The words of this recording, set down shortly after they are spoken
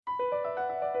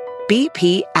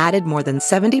BP added more than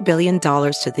 $70 billion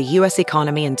to the U.S.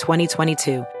 economy in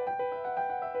 2022.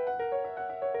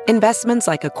 Investments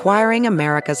like acquiring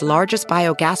America's largest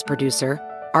biogas producer,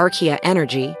 Archaea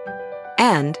Energy,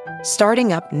 and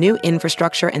starting up new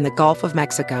infrastructure in the Gulf of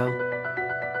Mexico.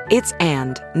 It's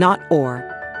and, not or.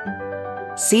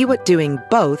 See what doing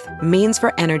both means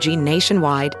for energy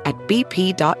nationwide at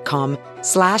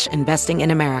bp.com/investing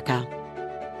in America.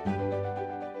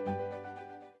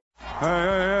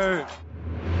 Hey.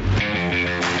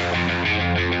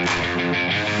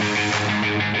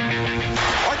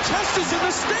 Artesta's in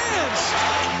the stands.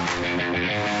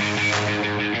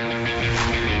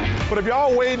 But if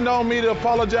y'all waiting on me to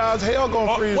apologize, hell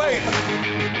gonna freeze. Wait.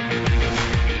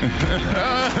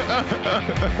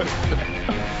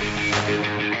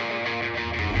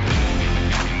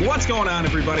 What's going on,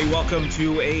 everybody? Welcome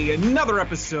to another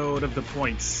episode of the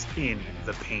Points in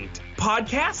the Paint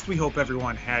podcast. We hope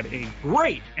everyone had a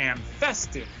great and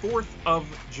festive 4th of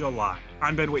July.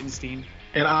 I'm Ben Wittenstein.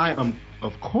 And I am,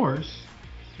 of course,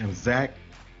 Zach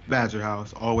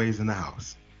Badgerhouse, always in the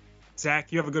house.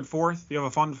 Zach, you have a good 4th? You have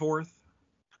a fun 4th?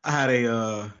 I had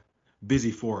a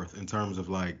busy 4th in terms of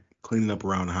like cleaning up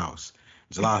around the house.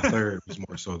 July 3rd was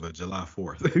more so the July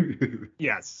 4th.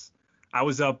 Yes. I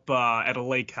was up at a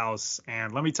lake house,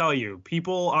 and let me tell you,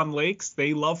 people on lakes,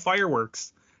 they love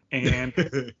fireworks, and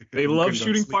they love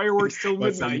shooting fireworks till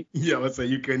midnight. Let's say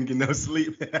you couldn't get no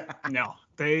sleep. No,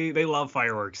 they love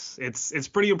fireworks. It's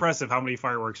pretty impressive how many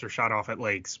fireworks are shot off at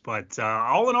lakes. But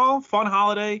all in all, fun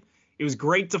holiday. It was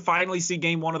great to finally see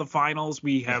Game 1 of the finals.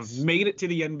 We have made it to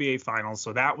the NBA Finals,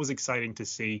 so that was exciting to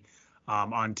see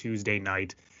on Tuesday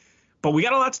night. But we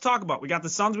got a lot to talk about. We got the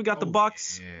Suns, we got the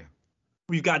Bucks. Yeah.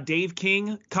 We've got Dave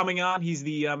King coming on. He's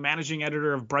the managing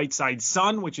editor of Brightside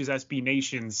Sun, which is SB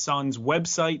Nation's Suns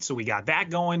website. So we got that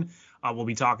going. We'll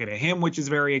be talking to him, which is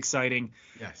very exciting.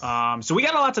 Yes. So we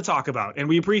got a lot to talk about, and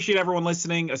we appreciate everyone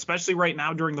listening, especially right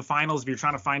now during the finals. If you're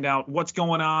trying to find out what's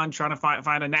going on, trying to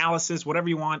find analysis, whatever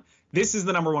you want, this is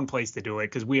the number one place to do it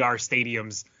because we are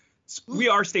Stadium's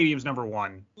number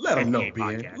one. Let them know,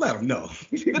 podcast. Ben. Let them know.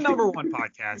 The number one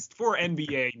podcast for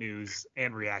NBA news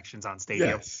and reactions on Stadium.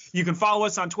 Yes. You can follow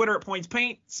us on Twitter at Points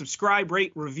Paint. Subscribe,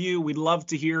 rate, review. We'd love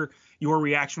to hear your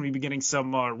reaction. We've been getting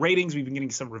some ratings. We've been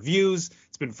getting some reviews.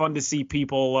 It's been fun to see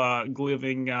people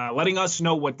letting us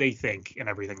know what they think and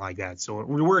everything like that. So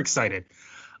we're excited.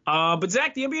 But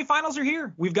Zach, the NBA Finals are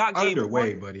here. We've got Game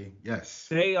underway, 1. buddy. Yes.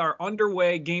 They are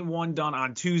underway. Game 1 done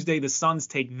on Tuesday. The Suns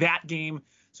take that game.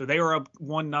 So they are up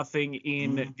 1-0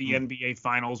 in the NBA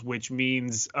Finals, which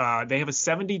means they have a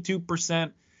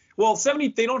 72%. Well,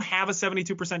 they don't have a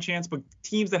 72% chance, but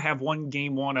teams that have won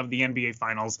Game 1 of the NBA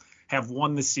Finals have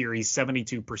won the series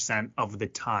 72% of the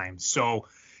time. So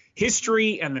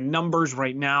history and the numbers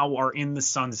right now are in the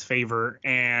Suns' favor.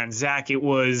 And Zach, it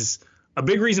was a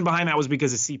big reason behind that was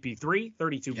because of CP3,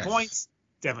 32 points,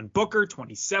 Devin Booker,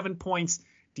 27 points,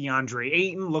 DeAndre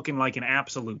Ayton looking like an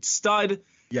absolute stud.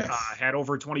 Yes. Had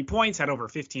over 20 points, had over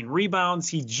 15 rebounds.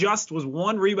 He just was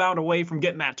one rebound away from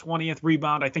getting that 20th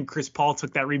rebound. I think Chris Paul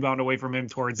took that rebound away from him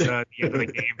towards the end of the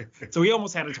game. So he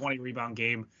almost had a 20-rebound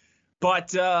game.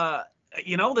 But, the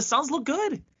Suns look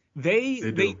good.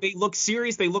 They look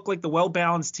serious. They look like the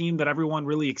well-balanced team that everyone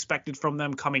really expected from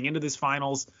them coming into this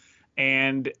finals.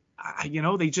 And,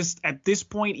 they just, at this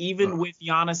point, even with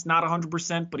Giannis not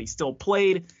 100%, but he still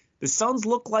played, the Suns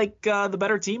look like the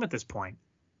better team at this point.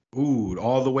 Ooh,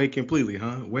 all the way completely,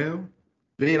 huh? Well,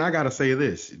 then I got to say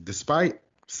this. Despite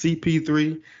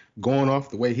CP3 going off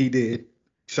the way he did,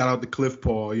 shout out to Cliff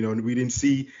Paul, we didn't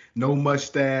see no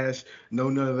mustache,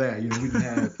 none of that. We didn't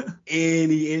have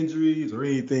any injuries or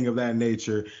anything of that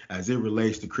nature as it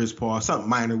relates to Chris Paul. Something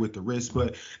minor with the wrist,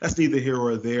 but that's neither here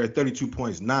or there. 32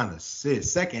 points, 9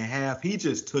 assists. Second half, he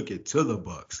just took it to the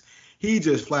Bucks. He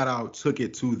just flat out took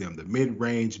it to them. The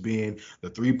mid-range being the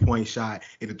three-point shot.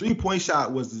 And the three-point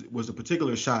shot was a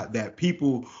particular shot that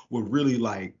people were really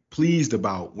pleased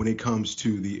about when it comes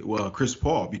to the Chris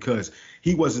Paul, because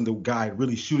he wasn't the guy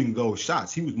really shooting those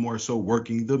shots. He was more so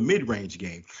working the mid-range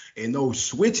game. And those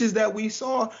switches that we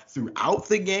saw throughout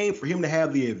the game, for him to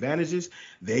have the advantages,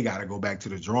 they got to go back to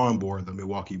the drawing board, the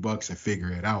Milwaukee Bucks, and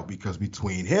figure it out, because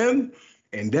between him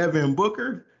and Devin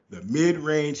Booker, the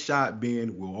mid-range shot,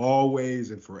 Ben, will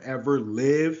always and forever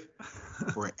live,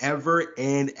 forever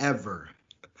and ever.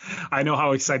 I know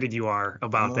how excited you are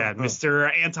about that.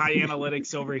 Mr.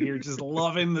 Anti-Analytics over here, just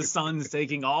loving the Suns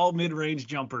taking all mid-range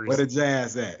jumpers. Where the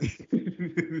Jazz at?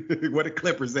 Where the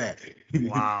Clippers at?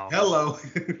 Wow. Hello.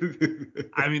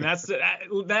 I mean,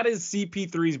 that is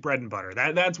CP3's bread and butter.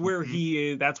 That's where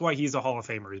he is. That's why he's a Hall of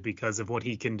Famer, is because of what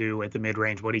he can do at the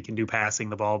mid-range, what he can do passing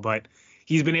the ball. But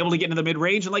He's been able to get into the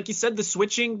mid-range, and like you said, the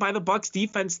switching by the Bucks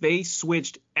defense, they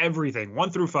switched everything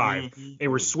 1 through 5. Mm-hmm. They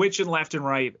were switching left and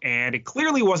right, and it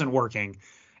clearly wasn't working.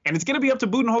 And it's going to be up to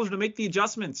Budenholzer to make the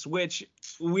adjustments, which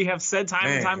we have said time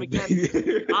and time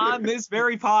again on this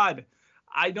very pod.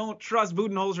 I don't trust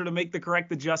Budenholzer to make the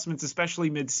correct adjustments, especially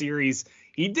mid-series.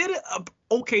 He did an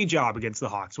okay job against the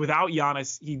Hawks. Without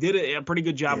Giannis, he did a pretty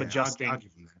good job adjusting. I'll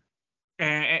give him that.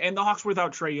 And the Hawks were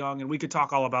without Trae Young, and we could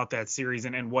talk all about that series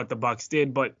and what the Bucks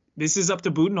did. But this is up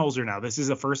to Budenholzer now. This is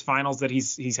the first finals that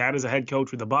he's had as a head coach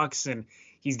with the Bucks, and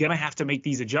he's going to have to make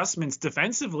these adjustments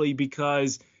defensively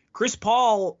because Chris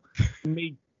Paul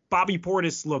made Bobby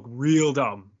Portis look real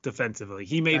dumb defensively.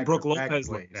 He made Brook Lopez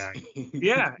look bad.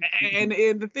 Yeah, and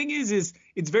the thing is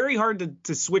it's very hard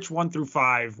to switch 1 through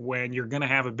 5 when you're going to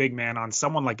have a big man on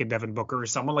someone like a Devin Booker or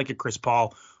someone like a Chris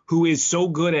Paul who is so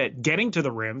good at getting to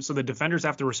the rim, so the defenders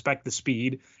have to respect the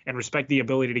speed and respect the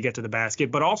ability to get to the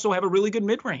basket, but also have a really good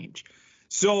mid-range.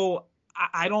 So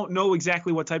I don't know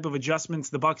exactly what type of adjustments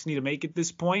the Bucks need to make at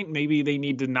this point. Maybe they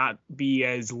need to not be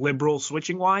as liberal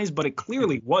switching-wise, but it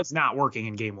clearly was not working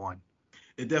in Game 1.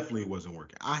 It definitely wasn't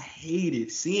working. I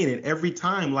hated seeing it every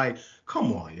time. Like,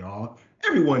 come on, y'all.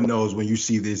 Everyone knows when you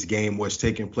see this game, what's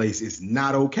taking place is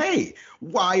not okay.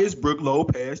 Why is Brook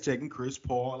Lopez checking Chris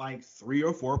Paul like 3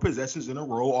 or 4 possessions in a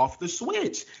row off the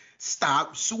switch?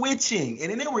 Stop switching.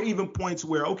 And then there were even points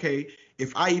where, okay,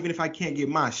 if I can't get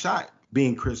my shot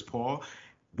being Chris Paul,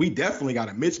 we definitely got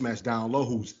a mismatch down low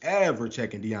who's ever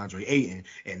checking DeAndre Ayton.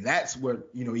 And that's what,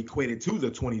 equated to the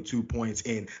 22 points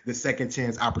and the second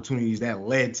chance opportunities that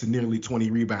led to nearly 20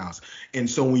 rebounds. And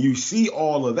so when you see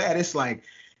all of that, it's like,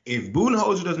 if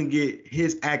Budenholzer doesn't get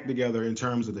his act together in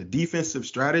terms of the defensive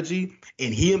strategy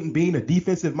and him being a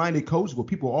defensive-minded coach, what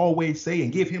people always say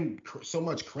and give him so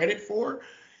much credit for,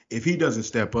 if he doesn't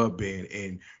step up, Ben,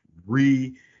 and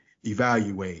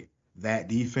reevaluate that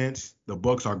defense, the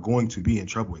Bucks are going to be in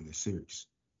trouble in this series.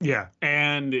 Yeah,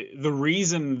 and the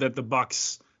reason that the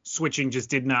Bucks switching just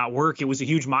did not work, it was a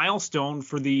huge milestone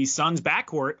for the Suns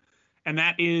backcourt, and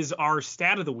that is our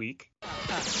stat of the week.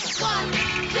 1, 2, 3,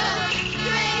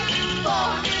 4,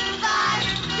 5,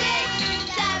 6,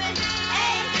 7,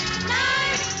 8, 9,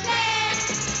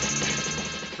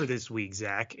 10. For this week,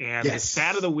 Zach, and the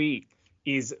stat of the week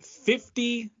is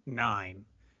 59.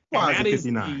 Why is it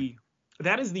 59?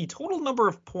 That is the total number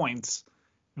of points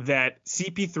that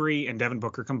CP3 and Devin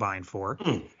Booker combined for.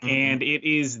 And it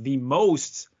is the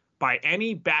most by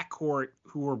any backcourt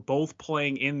who were both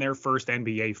playing in their first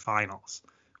NBA finals,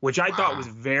 which I thought was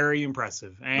very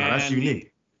impressive. And that's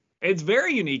unique. It's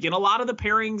very unique. And a lot of the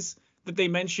pairings that they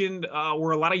mentioned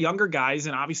were a lot of younger guys,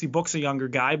 and obviously Book's a younger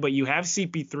guy, but you have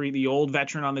CP3, the old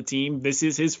veteran on the team. This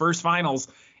is his first finals,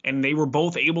 and they were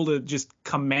both able to just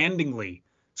commandingly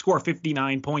score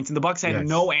 59 points, and the Bucks had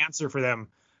no answer for them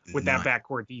with that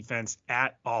backcourt defense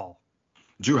at all.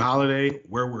 Jrue Holiday,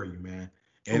 where were you, man?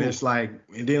 And it's like,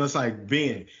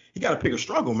 Ben, you got to pick a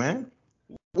struggle, man.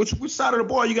 Which side of the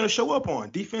ball are you going to show up on,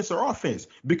 defense or offense?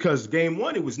 Because Game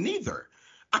 1, it was neither.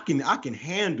 I can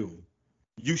handle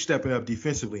you stepping up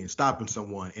defensively and stopping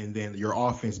someone, and then your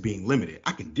offense being limited.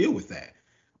 I can deal with that.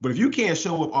 But if you can't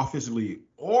show up offensively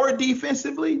or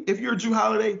defensively, if you're Jrue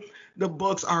Holiday, the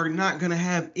Bucks are not going to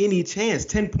have any chance.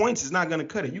 10 points is not going to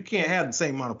cut it. You can't have the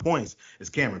same amount of points as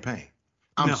Cameron Payne.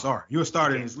 I'm sorry. You're a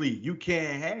starter in this league. You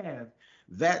can't have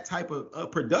that type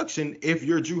of production if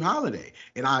you're Jrue Holiday.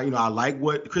 And I like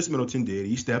what Chris Middleton did.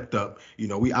 He stepped up.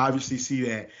 We obviously see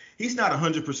that he's not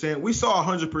 100%. We saw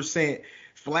 100%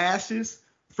 flashes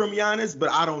from Giannis,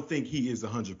 but I don't think he is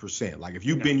 100%. Like, if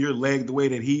you bend your leg the way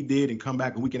that he did and come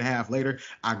back a week and a half later,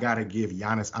 I got to give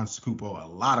Giannis Antetokounmpo a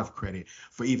lot of credit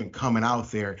for even coming out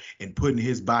there and putting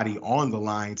his body on the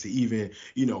line to even,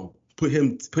 put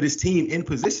his team in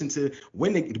position to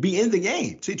win, to be in the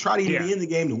game, to try to even be in the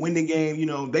game, to win the game.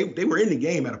 They were in the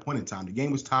game at a point in time. The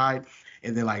game was tied.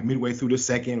 And then, like, midway through the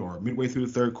second or midway through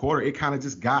the third quarter, it kind of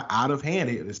just got out of hand.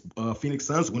 Phoenix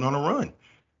Suns went on a run.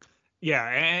 Yeah,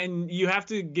 and you have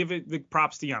to give it the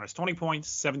props to Giannis. 20 points,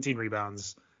 17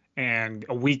 rebounds. And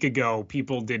a week ago,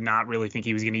 people did not really think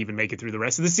he was going to even make it through the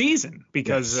rest of the season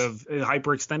because of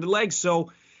hyperextended legs.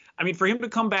 So, I mean, for him to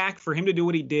come back, for him to do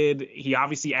what he did, he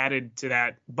obviously added to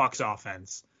that Bucks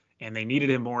offense, and they needed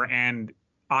him more. And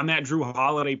on that Jrue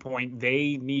Holiday point,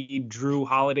 they need Jrue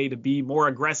Holiday to be more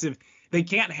aggressive. They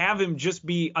can't have him just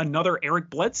be another Eric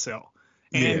Bledsoe.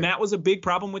 And that was a big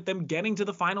problem with them getting to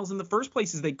the finals in the first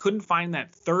place, is they couldn't find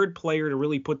that third player to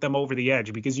really put them over the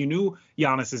edge, because you knew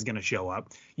Giannis is going to show up.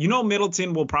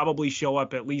 Middleton will probably show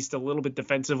up at least a little bit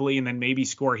defensively and then maybe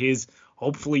score his,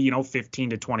 hopefully, 15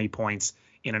 to 20 points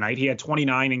in a night. He had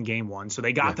 29 in Game 1, so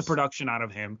they got the production out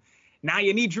of him. Now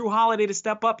you need Drew Holiday to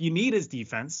step up. You need his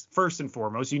defense, first and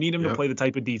foremost. You need him to play the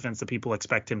type of defense that people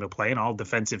expect him to play, an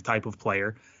all-defensive type of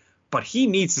player. But he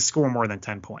needs to score more than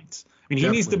 10 points. I mean, he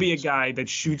needs to be a guy that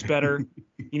shoots better.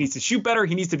 He needs to shoot better.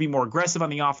 He needs to be more aggressive on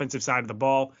the offensive side of the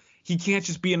ball. He can't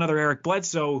just be another Eric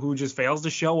Bledsoe who just fails to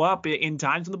show up in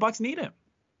times when the Bucks need him.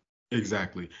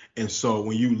 Exactly. And so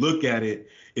when you look at it,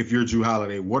 if you're Drew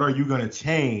Holiday, what are you going to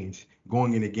change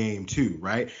going into game 2,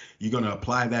 right? You're going to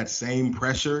apply that same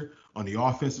pressure on the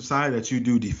offensive side that you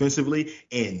do defensively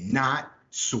and not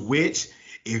switch.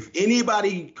 If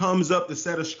anybody comes up to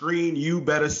set a screen, you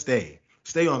better stay.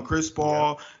 Stay on Chris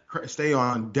Paul, stay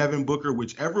on Devin Booker,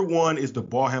 whichever one is the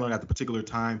ball handler at the particular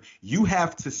time. You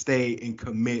have to stay and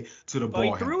commit to the ball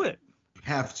handler. Through it. You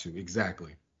have to,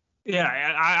 exactly. Yeah,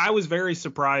 I was very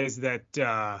surprised that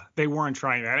they weren't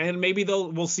trying that. And maybe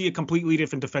we'll see a completely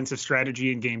different defensive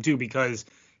strategy in game 2 because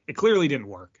it clearly didn't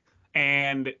work.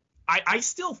 And I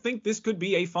still think this could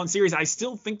be a fun series. I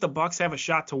still think the Bucks have a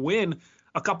shot to win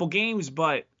a couple games,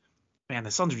 but man,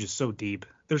 the Suns are just so deep.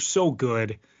 They're so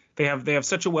good. They have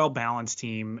such a well-balanced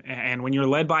team. And when you're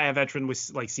led by a veteran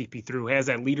with like CP3 who has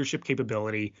that leadership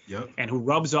capability and who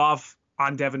rubs off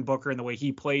on Devin Booker and the way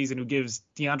he plays and who gives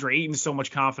DeAndre Ayton so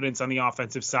much confidence on the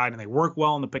offensive side and they work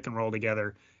well in the pick and roll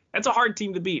together, that's a hard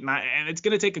team to beat. And it's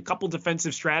going to take a couple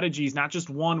defensive strategies, not just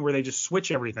one where they just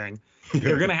switch everything.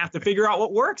 They're going to have to figure out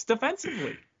what works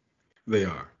defensively. They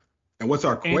are. And what's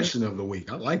our question of the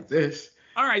week? I like this.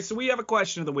 All right, so we have a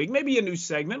question of the week, maybe a new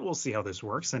segment. We'll see how this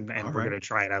works, and we're going to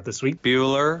try it out this week.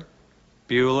 Bueller.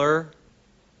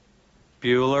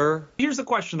 Here's the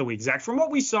question of the week, Zach. From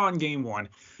what we saw in game 1,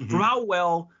 from how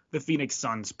well the Phoenix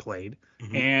Suns played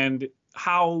and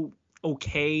how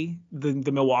okay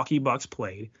the Milwaukee Bucks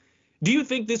played, do you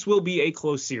think this will be a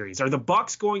close series? Are the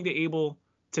Bucks going to be able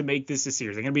to make this a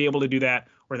series? Are they going to be able to do that?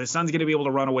 Or are the Suns going to be able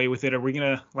to run away with it? Are we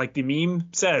going to, like the meme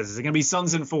says, is it going to be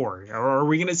Suns in 4? Or are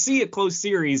we going to see a close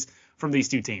series from these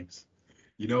two teams?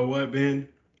 You know what, Ben?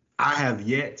 I have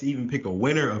yet to even pick a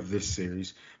winner of this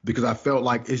series because I felt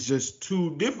like it's just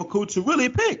too difficult to really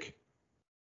pick.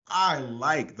 I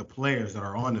like the players that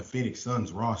are on the Phoenix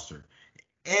Suns roster.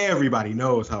 Everybody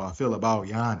knows how I feel about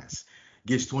Giannis.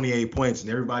 Gets 28 points,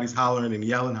 and everybody's hollering and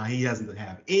yelling how he doesn't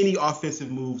have any offensive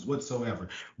moves whatsoever,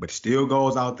 but still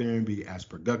goes out there and be as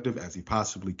productive as he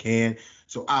possibly can.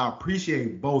 So I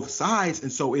appreciate both sides,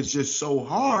 and so it's just so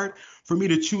hard for me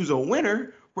to choose a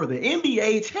winner for the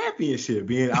NBA championship.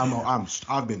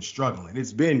 I've been struggling.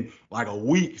 It's been like a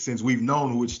week since we've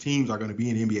known which teams are going to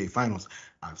be in the NBA Finals.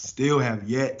 I still have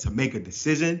yet to make a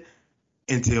decision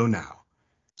until now.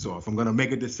 So if I'm going to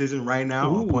make a decision right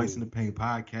now on Points in the Paint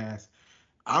podcast,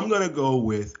 I'm going to go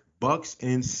with Bucks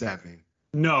in 7.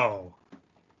 No.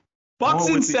 Bucks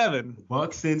in 7.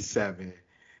 Bucks in 7.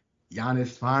 Giannis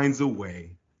finds a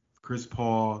way. Chris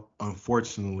Paul,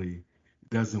 unfortunately,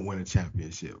 doesn't win a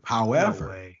championship.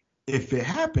 However, if it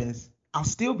happens, I'll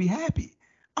still be happy.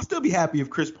 I'll still be happy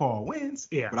if Chris Paul wins.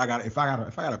 Yeah. But if I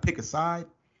gotta pick a side,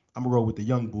 I'm gonna roll with the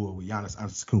young bull with Giannis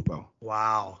Antetokounmpo.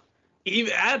 Wow.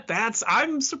 Even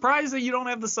I'm surprised that you don't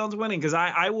have the Suns winning because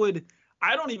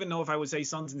I don't even know if I would say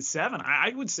Suns in 7.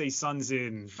 I would say Suns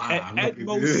in at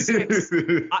most 6.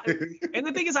 And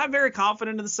the thing is, I'm very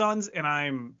confident in the Suns, and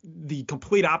I'm the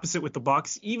complete opposite with the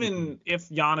Bucks. Even if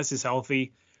Giannis is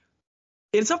healthy,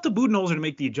 it's up to Budenholzer to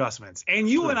make the adjustments. And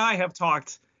you and I have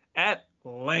talked at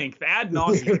length, ad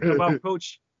nauseum, about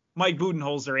Coach Mike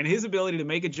Budenholzer and his ability to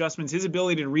make adjustments, his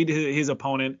ability to read his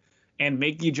opponent and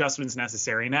make the adjustments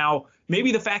necessary. Now,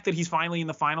 maybe the fact that he's finally in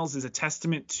the finals is a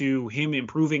testament to him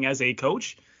improving as a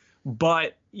coach.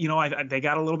 But, they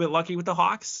got a little bit lucky with the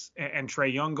Hawks and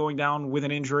Trae Young going down with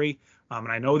an injury. And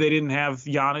I know they didn't have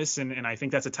Giannis, and I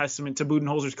think that's a testament to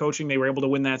Budenholzer's coaching. They were able to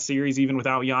win that series even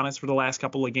without Giannis for the last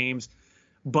couple of games.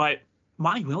 But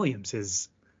Monty Williams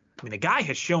the guy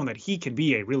has shown that he can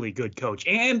be a really good coach.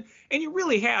 And you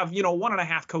really have,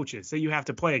 1.5 coaches that you have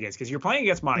to play against because you're playing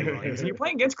against Monty Williams and you're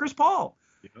playing against Chris Paul.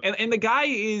 Yeah. And the guy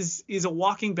is a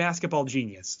walking basketball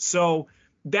genius. So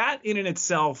that in and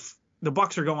itself, the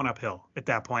Bucks are going uphill at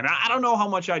that point. I don't know how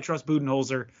much I trust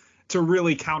Budenholzer to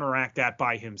really counteract that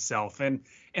by himself. And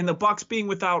the Bucks being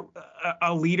without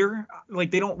a leader,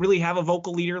 like they don't really have a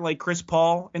vocal leader like Chris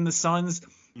Paul in the Suns.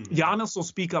 Giannis will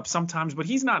speak up sometimes, but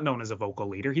he's not known as a vocal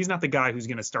leader. He's not the guy who's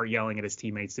going to start yelling at his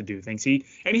teammates to do things. He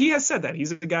has said that.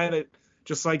 He's a guy that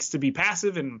just likes to be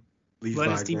passive and let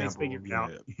his teammates figure it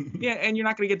out. Yeah, and you're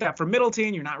not going to get that from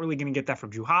Middleton. You're not really going to get that from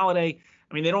Drew Holiday.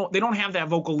 They don't have that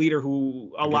vocal leader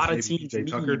who a lot of teams PJ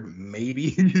Tucker,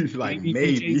 maybe maybe.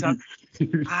 PJ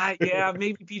Tucker.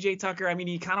 Maybe PJ Tucker.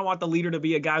 You kind of want the leader to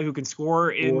be a guy who can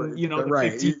score in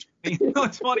 15,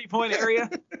 20 point area.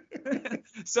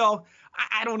 So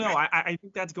I don't know. I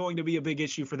think that's going to be a big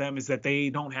issue for them, is that they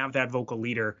don't have that vocal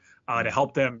leader to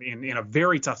help them in a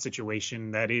very tough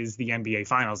situation that is the NBA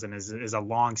Finals, and is a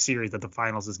long series that the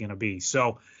Finals is going to be.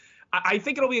 So I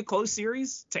think it'll be a close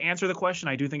series. To answer the question,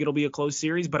 I do think it'll be a close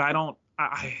series, but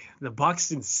the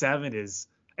Bucks in 7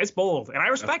 it's bold, and I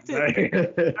respect it.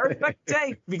 I respect the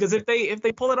take, because if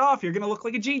they pull it off, you're going to look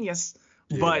like a genius.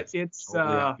 Yeah, but it's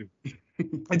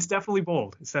definitely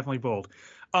bold. It's definitely bold.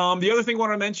 The other thing I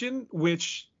want to mention,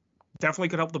 which definitely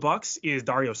could help the Bucks, is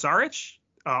Dario Saric.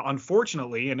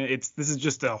 Unfortunately, and this is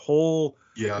just a whole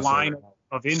line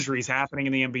of injuries happening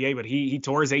in the NBA, but he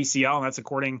tore his ACL, and that's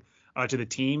according to the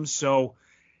team. So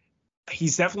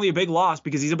he's definitely a big loss,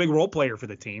 because he's a big role player for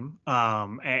the team.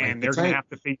 And they're going to have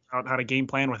to figure out how to game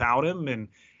plan without him,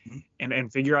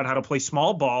 and figure out how to play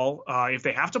small ball if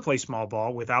they have to play small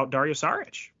ball without Dario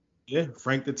Saric. Yeah,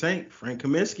 Frank the Tank, Frank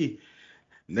Kaminsky,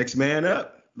 next man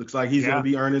up. Looks like he's going to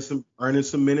be earning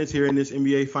some minutes here in this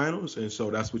NBA Finals, and so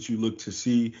that's what you look to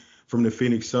see from the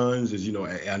Phoenix Suns, is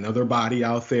another body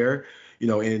out there,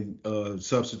 and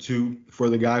substitute for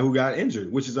the guy who got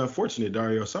injured, which is unfortunate,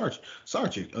 Dario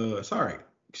Saric.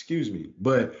 Excuse me.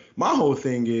 But my whole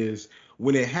thing is,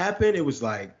 when it happened, it was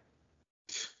like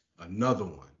another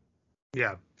one.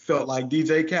 Yeah. Felt like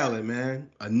DJ Khaled, man.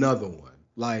 Another one.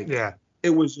 It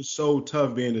was just so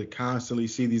tough being to constantly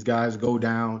see these guys go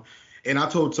down. And I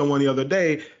told someone the other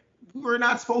day, we're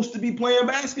not supposed to be playing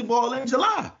basketball in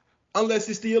July unless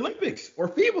it's the Olympics or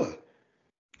FIBA.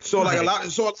 So a lot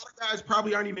of guys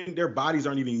probably their bodies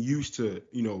aren't even used to,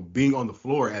 being on the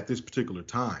floor at this particular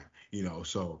time,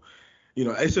 So,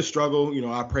 it's a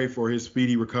struggle. I pray for his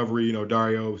speedy recovery,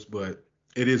 Dario's, but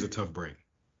it is a tough break.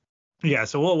 Yeah,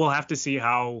 so we'll have to see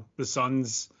how the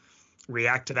Suns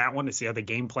react to that one, to see how the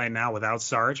game plan now without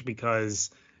Sarge, because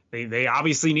they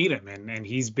obviously need him, and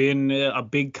he's been a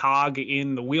big cog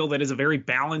in the wheel that is a very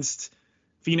balanced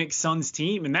Phoenix Suns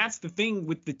team. And that's the thing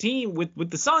with the team, with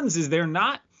the Suns, is they're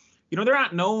not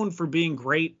known for being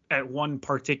great at one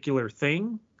particular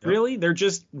thing, really. They're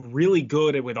just really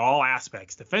good with all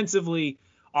aspects, defensively,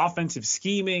 offensive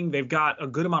scheming. They've got a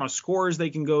good amount of scores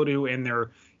they can go to, and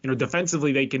they're,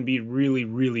 defensively they can be really,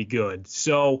 really good.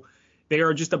 So they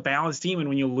are just a balanced team. And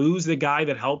when you lose the guy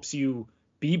that helps you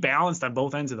be balanced on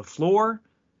both ends of the floor,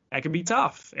 that can be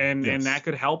tough. And that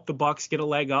could help the Bucks get a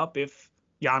leg up if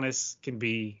Giannis can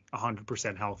be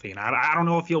 100% healthy. And I don't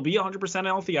know if he'll be 100%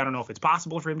 healthy. I don't know if it's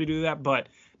possible for him to do that. But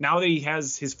now that he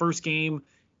has his first game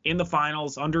in the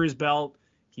Finals under his belt,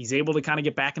 he's able to kind of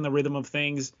get back in the rhythm of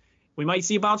things. We might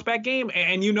see a bounce back game.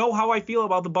 And you know how I feel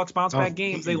about the Bucks bounce back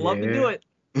games. They love to do it.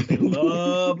 They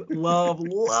love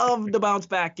the bounce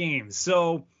back games.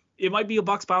 So it might be a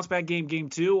Bucks bounce back game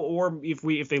 2, or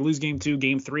if they lose game 2,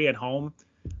 game 3 at home,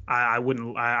 I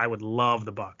would love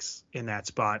the Bucks in that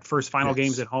spot. First final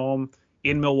games at home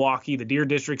in Milwaukee. The Deer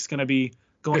District's going to be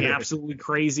going absolutely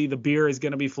crazy. The beer is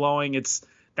going to be flowing.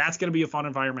 That's going to be a fun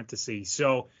environment to see.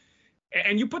 So,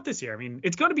 and you put this here. I mean,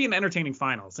 it's going to be an entertaining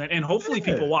finals, and hopefully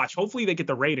people watch. Hopefully they get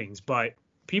the ratings, but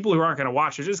people who aren't going to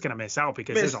watch are just going to miss out,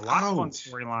 because there's a lot of fun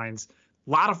storylines, a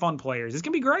lot of fun players. It's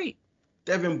going to be great.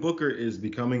 Devin Booker is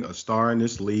becoming a star in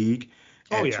this league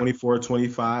at 24,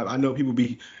 25. I know people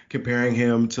be comparing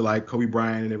him to like Kobe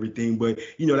Bryant and everything, but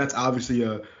that's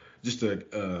obviously just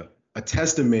a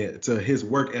testament to his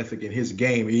work ethic and his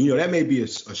game. And, that may be a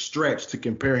stretch to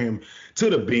compare him to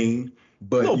the Bean,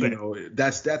 but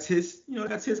that's his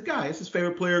that's his guy. It's his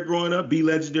favorite player growing up. Be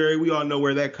legendary. We all know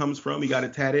where that comes from. He got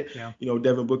it tatted.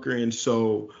 Devin Booker, and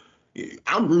so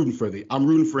I'm rooting for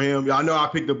him. I know I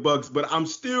picked the Bucks, but I'm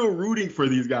still rooting for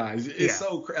these guys. It's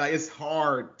it's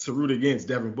hard to root against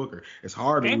Devin Booker. It's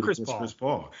hard to root against Chris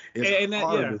Paul. It's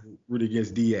hard to root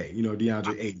against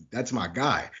DeAndre Ayton. That's my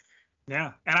guy.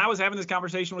 Yeah, and I was having this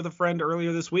conversation with a friend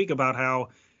earlier this week about how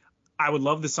I would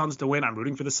love the Suns to win. I'm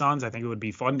rooting for the Suns. I think it would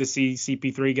be fun to see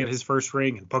CP3 get his first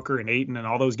ring, and Booker and Ayton and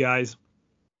all those guys.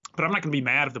 But I'm not going to be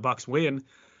mad if the Bucks win.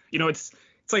 It's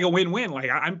like a win-win. Like,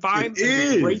 I'm fine.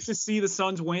 It's great to see the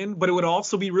Suns win, but it would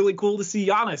also be really cool to see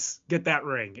Giannis get that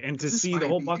ring, and to see the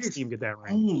whole Bucks team get that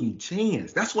ring. Only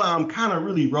chance. That's why I'm kind of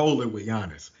really rolling with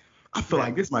Giannis. I feel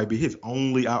like this might be his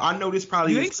only. I know this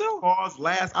probably is Paul's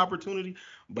last opportunity,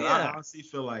 but I honestly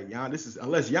feel like Giannis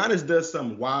unless Giannis does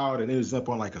something wild and ends up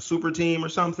on like a super team or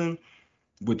something.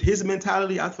 With his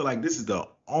mentality, I feel like this is the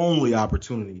only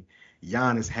opportunity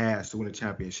Giannis has to win a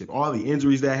championship. All the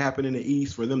injuries that happen in the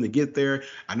East, for them to get there,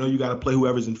 I know you got to play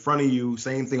whoever's in front of you.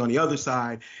 Same thing on the other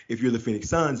side if you're the Phoenix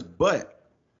Suns, but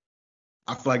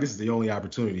I feel like this is the only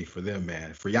opportunity for them,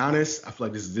 man. For Giannis, I feel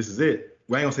like this is it.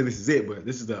 Well, I ain't gonna say this is it, but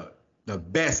this is the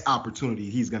best opportunity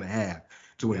he's gonna have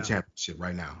to win a championship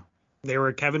right now. They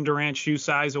were Kevin Durant shoe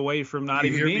size away from not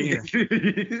even being here.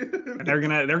 And they're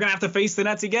gonna have to face the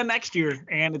Nets again next year,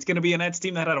 and it's gonna be a Nets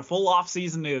team that had a full off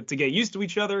season to get used to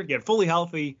each other, get fully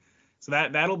healthy. So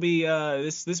that'll be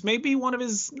this may be one of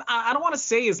his. I don't want to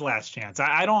say his last chance.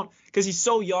 I don't, because he's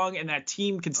so young and that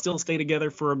team can still stay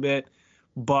together for a bit.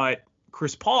 But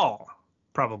Chris Paul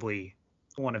probably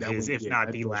one of his, if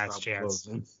not the last chance.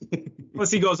 Unless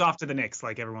he goes off to the Knicks,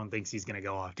 like everyone thinks he's gonna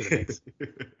go off to the Knicks.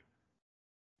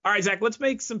 All right, Zach, let's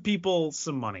make some people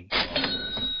some money.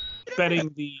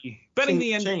 Betting the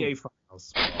NBA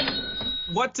Finals.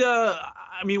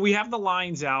 We have the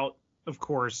lines out, of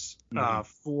course,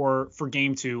 for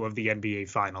Game 2 of the NBA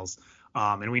Finals.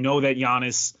 And we know that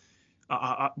Giannis,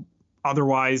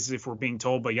 otherwise, if we're being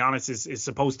told, but Giannis is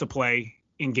supposed to play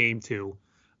in Game 2.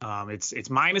 It's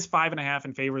 -5.5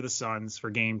 in favor of the Suns for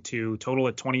Game 2. Total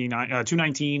at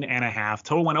 219.5.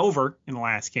 Total went over in the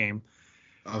last game.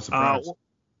 I was surprised.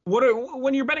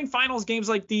 When you're betting finals games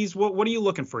like these, what are you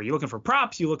looking for? Are you looking for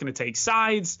props? You looking to take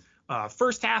sides?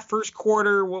 First half, first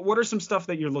quarter? What are some stuff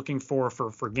that you're looking for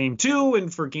Game 2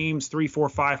 and for Games 3, 4,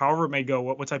 5, however it may go?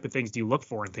 What type of things do you look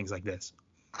for in things like this?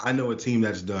 I know a team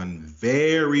that's done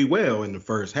very well in the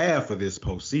first half of this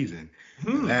postseason.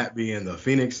 That being the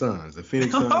Phoenix Suns. The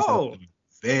Phoenix Suns have done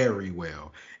very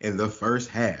well in the first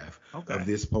half of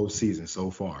this postseason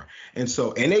so far. And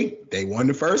they won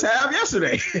the first half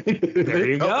yesterday. There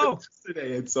you go.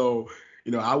 Yesterday. And so,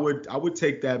 I would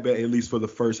take that bet at least for the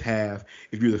first half.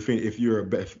 If you're a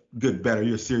good bettor,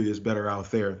 you're a serious bettor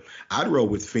out there, I'd roll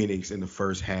with Phoenix in the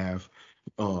first half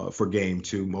for Game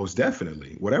 2, most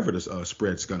definitely, whatever the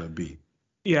spread's gonna be.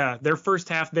 Yeah, their first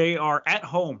half, they are at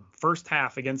home. First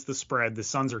half against the spread, the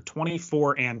Suns are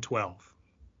 24-12.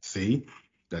 See,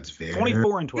 that's fair.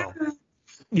 24-12.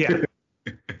 Yeah.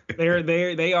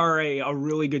 They are a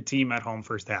really good team at home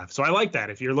first half. So I like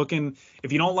that. If you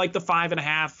don't like the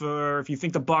 5.5, or if you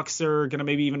think the Bucks are going to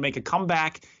maybe even make a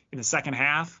comeback in the second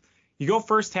half, you go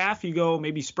first half, you go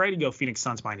maybe spread, you go Phoenix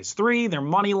Suns -3, their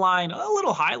money line a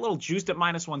little high, a little juiced at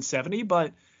 -170.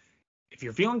 But if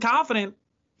you're feeling confident,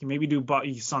 you maybe do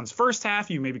Suns first half,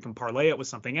 you maybe can parlay it with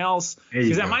something else.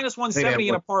 Because at -170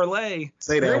 in a parlay,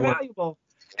 very valuable.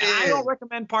 And I don't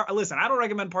recommend I don't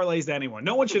recommend parlays to anyone.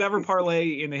 No one should ever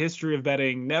parlay in the history of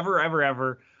betting. Never, ever,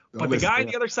 ever. But the guy on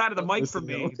the other side of the mic from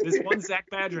me, this one Zach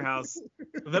Badgerhouse,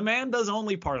 the man does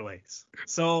only parlays.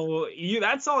 So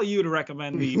that's all you to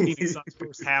recommend the Phoenix Suns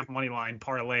first half money line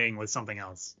parlaying with something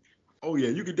else. Oh, yeah,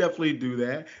 you could definitely do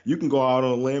that. You can go out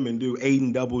on a limb and do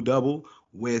Aiden double-double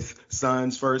with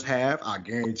Suns first half. I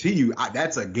guarantee you,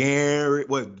 that's a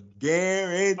guarantee.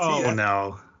 Oh,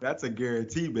 no. That's a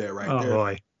guarantee bet right there. Oh,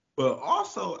 boy. But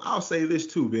also, I'll say this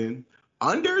too, Ben.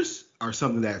 Unders are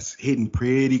something that's hitting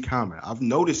pretty common. I've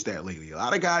noticed that lately. A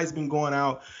lot of guys been going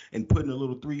out and putting a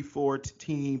little 3-4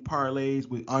 team parlays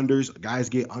with unders. Guys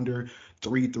get under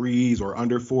 3 threes or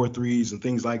under 4 threes and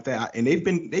things like that. And they've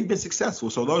been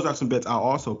successful. So those are some bets I'll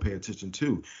also pay attention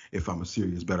to if I'm a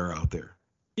serious bettor out there.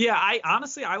 Yeah,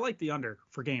 I like the under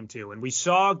for Game 2. And we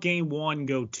saw Game 1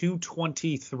 go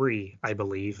 223, I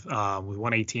believe, with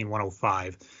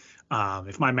 118-105.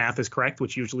 If my math is correct,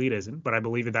 which usually it isn't, but I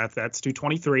believe that's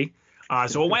 223.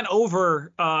 So it went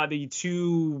over the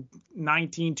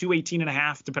 219,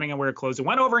 218.5, depending on where it closed. It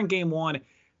went over in Game 1.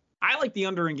 I like the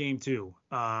under in Game 2.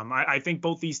 I think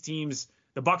both these teams,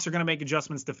 the Bucks are going to make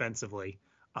adjustments defensively.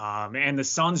 And the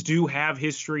Suns do have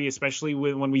history, especially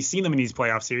when we see them in these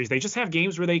playoff series. They just have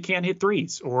games where they can't hit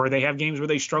threes, or they have games where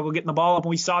they struggle getting the ball up. And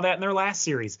we saw that in their last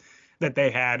series that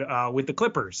they had with the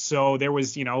Clippers. So there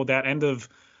was, that end of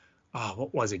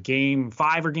what was it, Game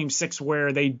 5 or Game 6,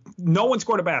 where no one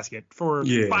scored a basket for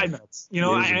 5 minutes. And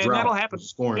that'll happen.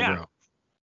 Drought.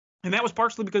 And that was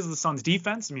partially because of the Suns'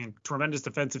 defense. I mean, tremendous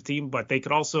defensive team, but they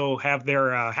could also have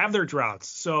their droughts.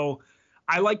 So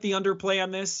I like the underplay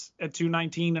on this at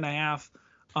 219.5.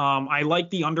 I like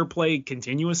the underplay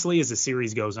continuously as the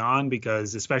series goes on,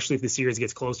 because especially if the series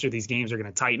gets closer, these games are going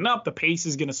to tighten up. The pace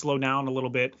is going to slow down a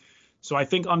little bit. So I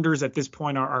think unders at this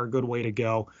point are a good way to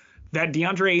go. That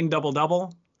DeAndre Ayton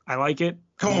double-double, I like it.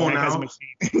 Come on now.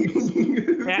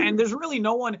 And there's really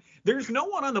no one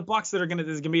on the Bucks that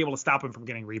is gonna be able to stop him from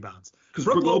getting rebounds. Because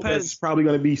Brook Lopez is probably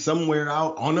gonna be somewhere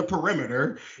out on the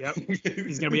perimeter. Yep,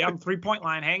 he's gonna be out on the 3-point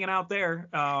line, hanging out there.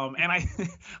 And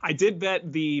I did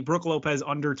bet the Brook Lopez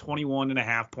under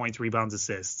 21.5 points, rebounds,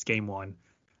 assists, Game 1,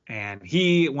 and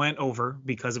he went over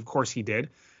because of course he did.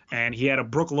 And he had a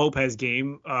Brook Lopez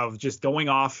game of just going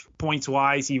off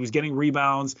points-wise. He was getting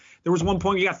rebounds. There was one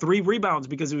point he got 3 rebounds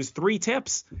because it was 3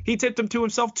 tips. He tipped them to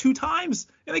himself 2 times,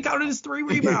 and they counted as 3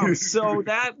 rebounds. So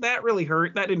that really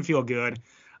hurt. That didn't feel good.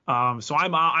 So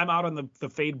I'm out on the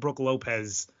fade Brooke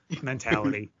Lopez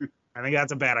mentality. I think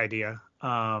that's a bad idea.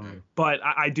 But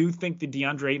I do think the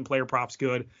DeAndre Ayton player prop's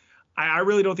good. I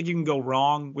really don't think you can go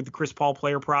wrong with the Chris Paul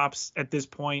player props at this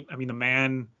point. I mean, the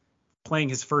man playing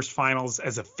his first finals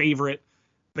as a favorite,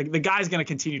 the guy's going to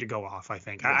continue to go off, I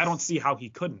think. Yes. I don't see how he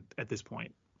couldn't at this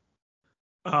point.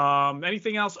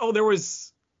 Anything else? Oh, there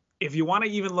was, if you want to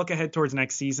even look ahead towards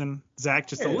next season, Zach,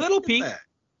 just a little peek.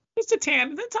 Just a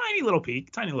tiny little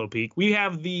peek. We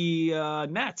have the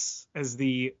Nets as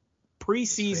the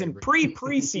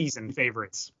preseason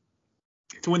favorites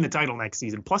to win the title next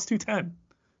season, plus 210.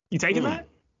 You taking that?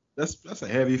 That's a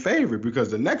heavy favorite because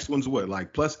the next one's what,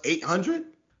 like plus 800?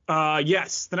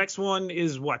 Yes. The next one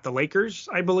is what? The Lakers,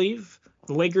 I believe.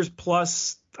 The Lakers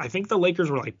plus, I think the Lakers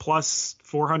were like plus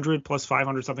 400, plus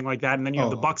 500, something like that. And then you have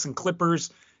the Bucks and Clippers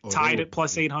tied at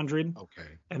plus 800. Okay.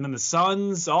 And then the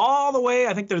Suns all the way.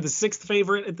 I think they're the sixth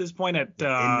favorite at this point at in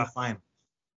the final.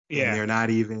 Yeah. And they're not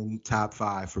even top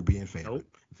 5 for being favorite.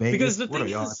 Nope. Vegas, because the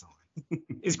thing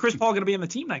is Chris Paul going to be on the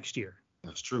team next year?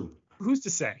 That's true. Who's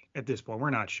to say at this point? We're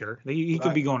not sure. He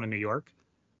could be going to New York.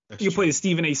 You can play the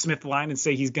Stephen A. Smith line and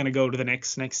say he's going to go to the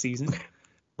Knicks next season.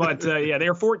 But yeah,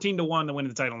 they're 14-1 to win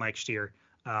the title next year.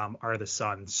 Are the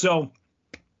Suns. So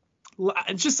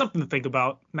it's just something to think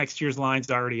about. Next year's line's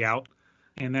already out,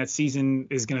 and that season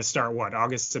is going to start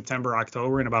August, September,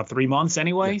 October in about 3 months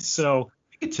anyway. Yes. So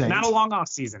not a long off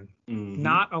season. Mm-hmm.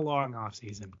 Not a long off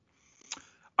season.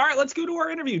 All right, let's go to our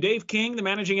interview. Dave King, the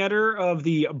managing editor of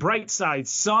the Brightside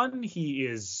Sun. He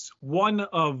is one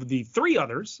of the 3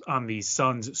 others on the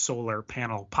Sun's Solar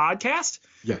Panel podcast.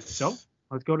 Yes. So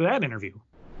let's go to that interview.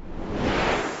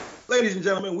 Ladies and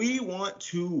gentlemen, we want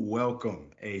to welcome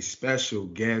a special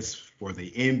guest for the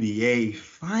NBA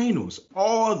Finals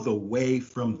all the way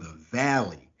from the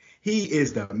Valley. He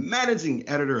is the managing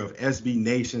editor of SB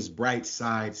Nation's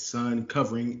Brightside Sun,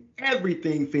 covering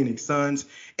everything Phoenix Suns,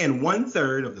 and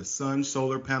 1/3 of the Sun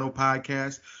Solar Panel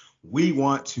podcast. We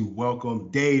want to welcome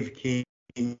Dave King.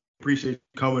 Appreciate you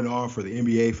coming on for the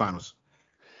NBA Finals.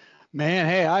 Man,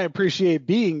 hey, I appreciate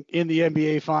being in the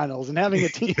NBA Finals and having a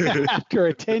team after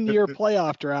a 10-year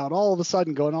playoff drought, all of a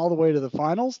sudden going all the way to the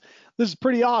finals. This is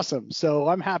pretty awesome. So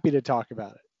I'm happy to talk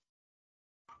about it.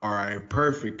 All right,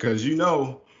 perfect. Because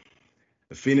the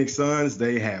Phoenix Suns,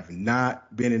 they have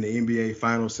not been in the NBA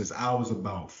Finals since I was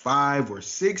about 5 or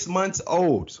 6 months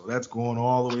old. So that's going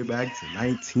all the way back to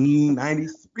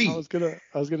 1993. I was gonna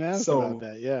ask about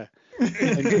that, yeah.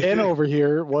 And Ken over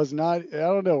here was not, I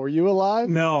don't know, were you alive?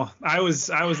 No, I was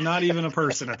not even a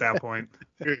person at that point.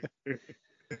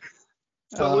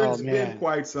 So it's been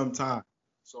quite some time.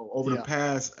 So over the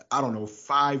past,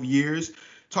 5 years,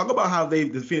 talk about how the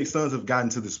Phoenix Suns have gotten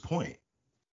to this point.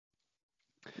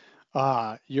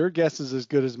 Your guess is as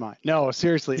good as mine. No,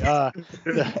 seriously. All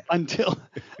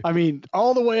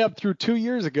the way up through 2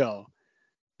 years ago,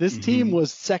 this team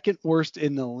was second worst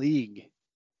in the league.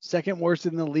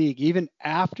 Even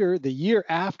after the year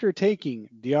after taking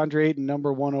DeAndre Ayton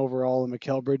number 1 overall and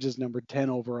Mikal Bridges number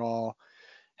 10 overall,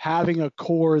 having a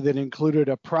core that included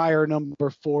a prior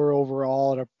number 4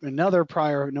 overall and another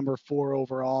prior number 4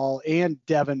 overall, and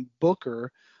Devin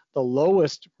Booker, the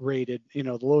lowest rated,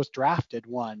 the lowest drafted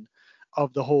one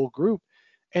of the whole group.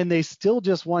 And they still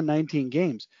just won 19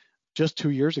 games just 2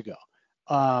 years ago.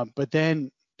 But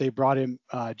then they brought in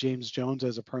James Jones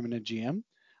as a permanent GM.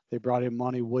 They brought in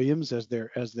Monty Williams as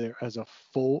a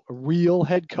full real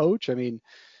head coach. I mean,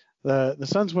 the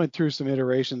Suns went through some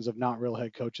iterations of not real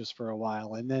head coaches for a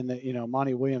while, and then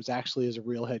Monty Williams actually is a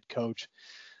real head coach.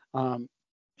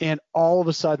 And all of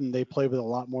a sudden, they play with a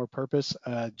lot more purpose.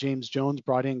 James Jones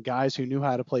brought in guys who knew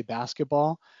how to play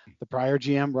basketball. The prior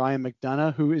GM, Ryan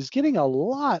McDonough, who is getting a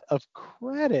lot of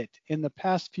credit in the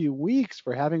past few weeks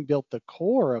for having built the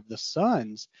core of the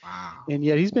Suns. Wow. And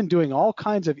yet he's been doing all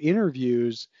kinds of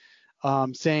interviews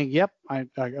saying, yep, I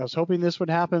was hoping this would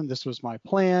happen. This was my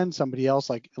plan. Somebody else,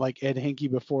 like Ed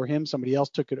Hinkie before him, somebody else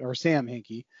took it, or Sam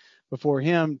Hinkie before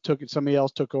him took it. Somebody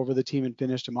else took over the team and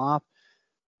finished him off.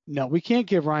 No, we can't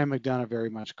give Ryan McDonough very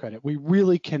much credit. We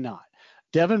really cannot.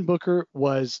 Devin Booker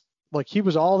was he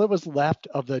was all that was left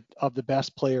of the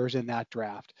best players in that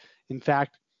draft. In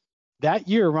fact, that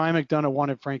year Ryan McDonough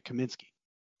wanted Frank Kaminsky.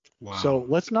 Wow. So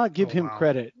let's not give him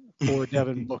credit for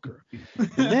Devin Booker.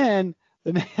 And then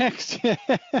the next,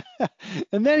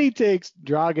 and then he takes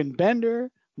Dragan Bender,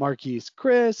 Marquise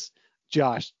Chris,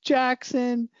 Josh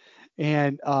Jackson,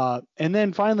 and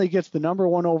then finally gets the number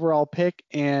 1 overall pick,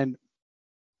 and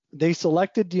they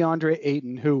selected DeAndre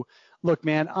Ayton, who, look,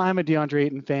 man, I'm a DeAndre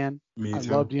Ayton fan. Me too. I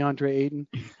love DeAndre Ayton.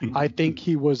 I think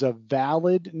he was a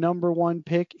valid number 1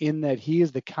 pick in that he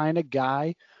is the kind of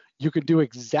guy you could do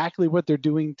exactly what they're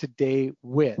doing today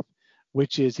with,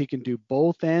 which is he can do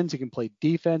both ends. He can play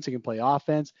defense. He can play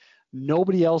offense.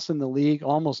 Nobody else in the league,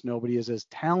 almost nobody, is as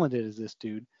talented as this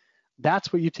dude.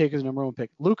 That's what you take as number one pick.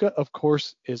 Luka, of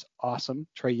course, is awesome.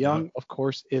 Trae Young, of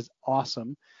course, is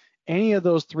awesome. Any of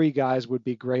those three guys would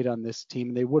be great on this team,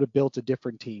 and they would have built a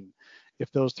different team if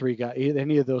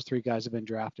any of those three guys have been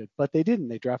drafted. But they didn't.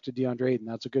 They drafted DeAndre Ayton.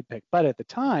 That's a good pick. But at the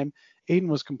time, Ayton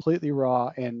was completely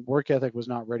raw, and work ethic was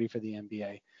not ready for the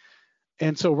NBA.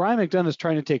 And so Ryan McDonough is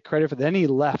trying to take credit for that. Then he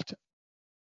left,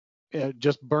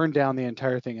 just burned down the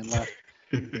entire thing and left.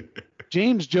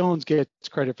 James Jones gets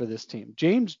credit for this team.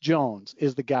 James Jones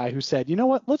is the guy who said, you know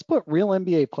what, let's put real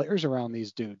NBA players around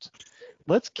these dudes.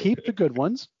 Let's keep the good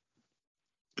ones,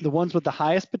 the ones with the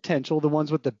highest potential, the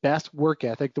ones with the best work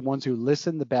ethic, the ones who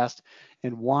listen the best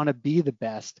and want to be the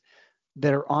best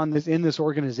that are in this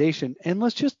organization. And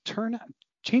let's just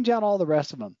change out all the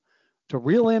rest of them to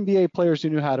real NBA players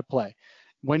who knew how to play.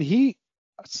 When he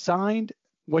signed,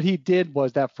 what he did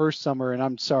was that first summer, and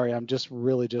I'm sorry, I'm just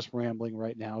rambling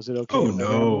right now. Is it okay? Oh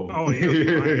no! Oh,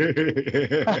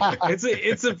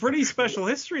 it's a pretty special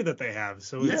history that they have,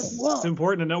 so it's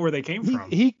important to know where they came from.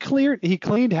 He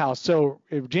cleaned house. So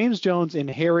James Jones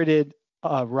inherited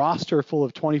a roster full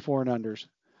of 24 and unders,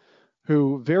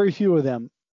 who very few of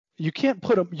them, you can't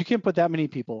put that many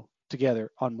people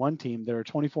together on one team that are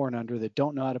 24 and under that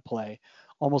don't know how to play.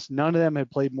 Almost none of them had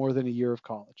played more than a year of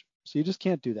college. So you just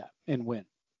can't do that and win.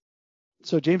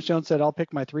 So James Jones said, I'll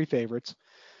pick my three favorites.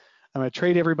 I'm going to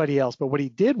trade everybody else. But what he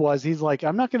did was he's like,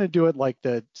 I'm not going to do it like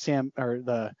the Sam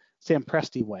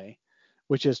Presti way,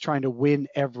 which is trying to win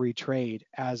every trade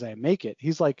as I make it.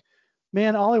 He's like,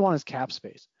 man, all I want is cap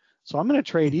space. So I'm going to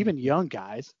trade even young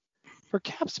guys for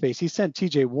cap space. He sent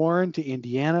TJ Warren to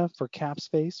Indiana for cap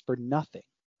space for nothing,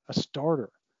 a starter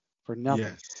for nothing.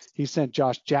 Yes. He sent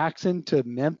Josh Jackson to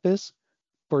Memphis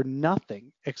for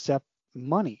nothing except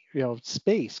money,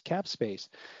 space, cap space.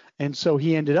 And so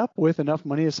he ended up with enough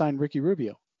money to sign Ricky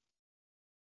Rubio.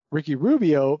 Ricky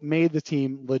Rubio made the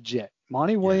team legit.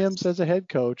 Monty Williams as a head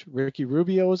coach, Ricky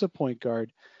Rubio as a point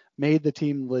guard, made the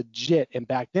team legit. And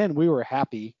back then we were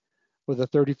happy with a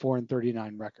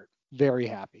 34-39 record. Very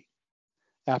happy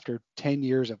after 10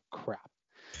 years of crap.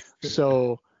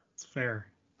 So it's fair.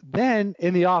 Then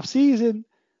in the off season,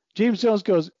 James Jones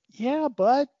goes, yeah,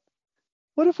 but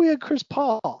what if we had Chris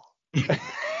Paul? That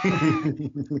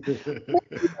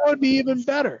would be even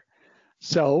better.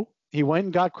 So he went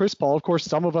and got Chris Paul. Of course,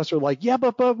 some of us are like, yeah,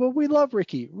 but we love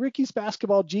Ricky. Ricky's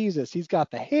basketball Jesus. He's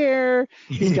got the hair.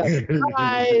 He's got the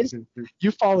eyes.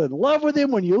 You fall in love with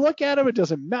him when you look at him. It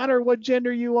doesn't matter what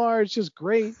gender you are. It's just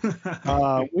great.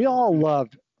 We all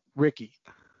loved Ricky.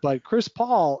 But Chris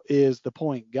Paul is the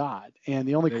point god. And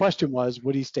the only question was,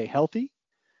 would he stay healthy?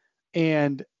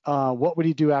 And what would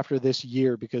he do after this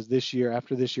year? Because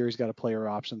after this year, he's got a player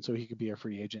option, so he could be a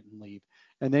free agent and leave.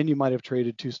 And then you might have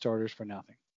traded two starters for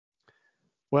nothing.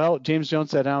 Well, James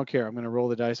Jones said, I don't care. I'm going to roll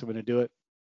the dice. I'm going to do it.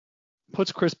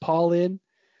 Puts Chris Paul in.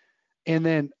 And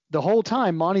then the whole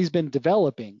time, Monty's been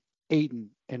developing Ayton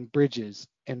and Bridges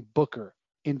and Booker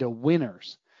into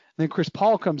winners. And then Chris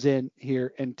Paul comes in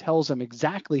here and tells them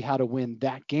exactly how to win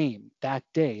that game, that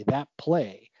day, that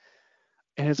play.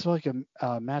 And it's like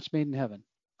a match made in heaven.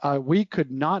 We could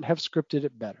not have scripted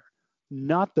it better.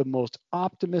 Not the most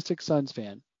optimistic Suns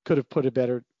fan could have put a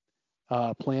better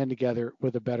plan together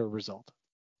with a better result.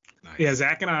 Nice. Yeah,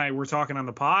 Zach and I were talking on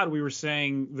the pod. We were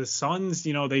saying the Suns,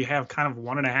 they have kind of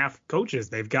one and a half coaches.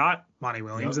 They've got Monty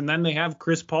Williams, and then they have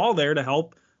Chris Paul there to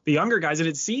help the younger guys. And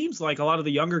it seems like a lot of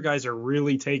the younger guys are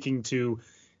really taking to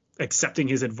accepting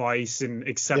his advice and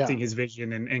accepting his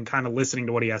vision and kind of listening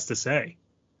to what he has to say.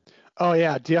 Oh,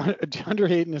 yeah.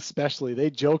 DeAndre Ayton especially. They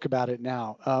joke about it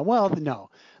now. No.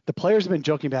 The players have been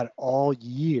joking about it all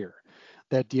year,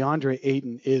 that DeAndre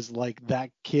Ayton is like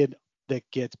that kid that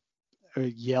gets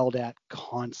yelled at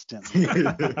constantly.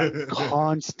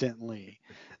 Constantly.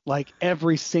 Like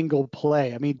every single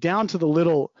play. I mean, down to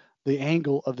the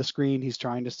angle of the screen he's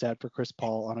trying to set for Chris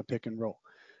Paul on a pick and roll.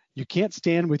 You can't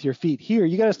stand with your feet here.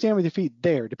 You got to stand with your feet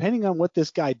there. Depending on what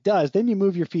this guy does, then you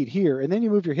move your feet here, and then you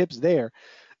move your hips there.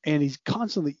 And he's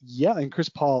constantly yelling. Chris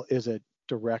Paul is a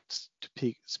direct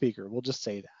speaker. We'll just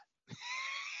say that.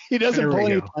 He doesn't pull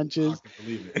any punches.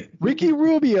 Ricky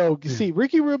Rubio,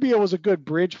 Ricky Rubio was a good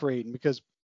bridge for Ayton, because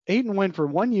Ayton went for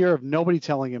 1 year of nobody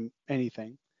telling him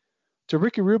anything to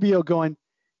Ricky Rubio going,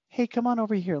 hey, come on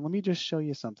over here. Let me just show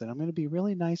you something. I'm going to be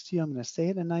really nice to you. I'm going to say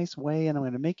it in a nice way, and I'm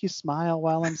going to make you smile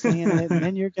while I'm saying it. And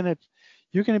then you're going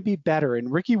to be better.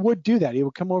 And Ricky would do that. He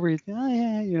would come over, be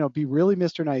really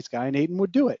Mr. Nice Guy, and Ayton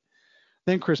would do it.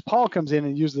 Then Chris Paul comes in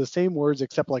and uses the same words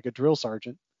except like a drill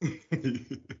sergeant.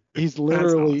 He's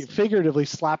literally figuratively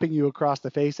slapping you across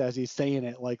the face as he's saying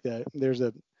it. Like there's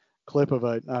a clip of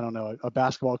a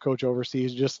basketball coach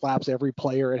overseas just slaps every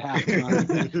player at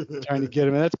halftime trying to get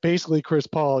him. And that's basically Chris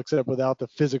Paul, except without the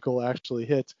physical actually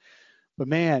hits. But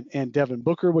man, and Devin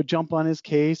Booker would jump on his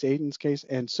case, Ayton's case.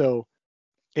 And so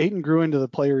Ayton grew into the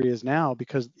player he is now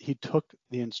because he took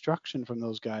the instruction from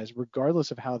those guys,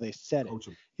 regardless of how they said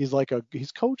it. He's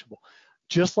coachable.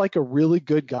 Just like a really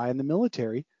good guy in the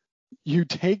military, you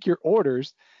take your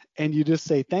orders and you just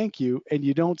say thank you, and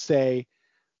you don't say,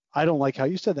 I don't like how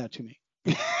you said that to me.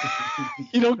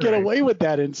 You don't get away with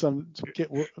that in some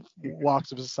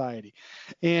walks of society.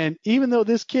 And even though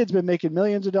this kid's been making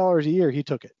millions of dollars a year, he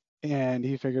took it and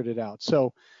he figured it out.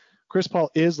 So Chris Paul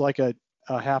is like a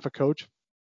half a coach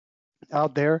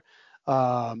out there.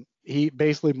 He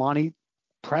basically, Monty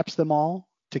preps them all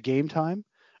to game time,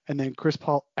 and then Chris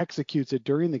Paul executes it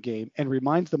during the game and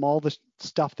reminds them all the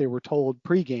stuff they were told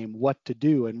pregame, what to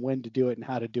do and when to do it and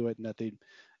how to do it, and that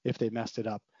if they messed it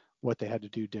up, what they had to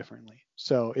do differently.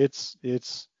 So it's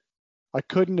I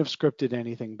couldn't have scripted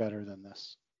anything better than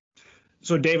this.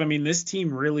 So Dave, I mean, this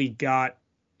team really got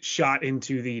shot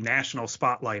into the national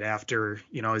spotlight after,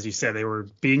 as you said, they were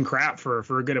being crap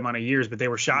for a good amount of years, but they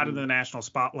were shot into the national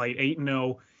spotlight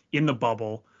 8-0 in the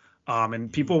bubble.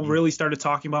 And people really started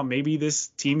talking about maybe this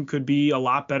team could be a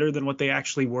lot better than what they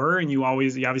actually were. And you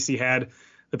obviously had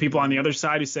the people on the other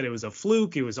side who said it was a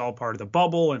fluke. It was all part of the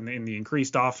bubble and the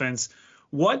increased offense.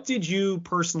 What did you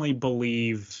personally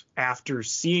believe after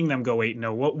seeing them go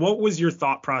 8-0? What was your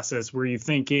thought process? Were you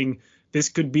thinking this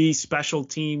could be special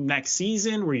team next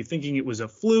season? Were you thinking it was a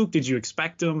fluke? Did you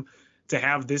expect them to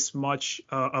have this much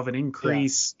of an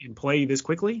increase in play this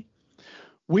quickly?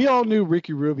 We all knew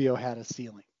Ricky Rubio had a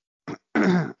ceiling.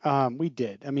 We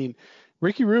did. I mean,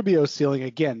 Ricky Rubio's ceiling,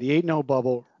 again, the 8-0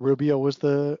 bubble, Rubio was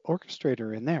the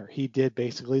orchestrator in there. He did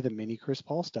basically the mini Chris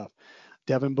Paul stuff.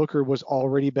 Devin Booker was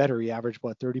already better. He averaged,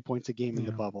 30 points a game in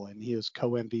the bubble, and he was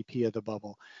co-MVP of the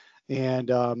bubble. And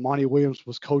Monty Williams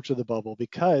was coach of the bubble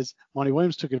because Monty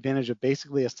Williams took advantage of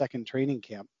basically a second training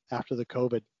camp after the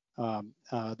COVID,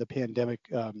 the pandemic,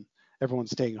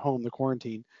 everyone's staying home, the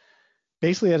quarantine.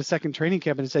 Basically had a second training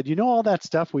camp and said, all that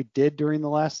stuff we did during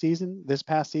this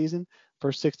past season,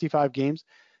 for 65 games,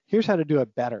 here's how to do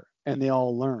it better. And they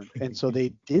all learned. And so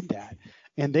they did that.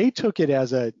 And they took it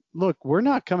as look, we're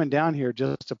not coming down here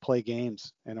just to play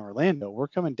games in Orlando. We're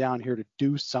coming down here to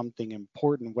do something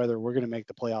important, whether we're going to make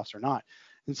the playoffs or not.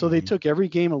 And so they took every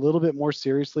game a little bit more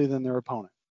seriously than their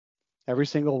opponent, every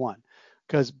single one.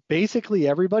 Because basically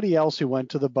everybody else who went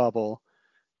to the bubble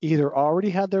either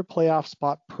already had their playoff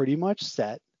spot pretty much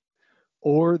set,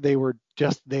 or they were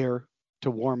just there to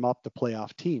warm up the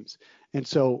playoff teams. And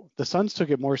so the Suns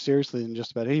took it more seriously than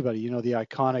just about anybody. The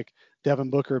iconic Devin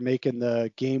Booker making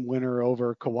the game winner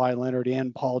over Kawhi Leonard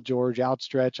and Paul George,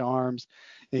 outstretched arms.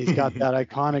 And he's got that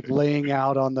iconic laying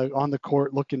out on the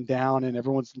court, looking down, and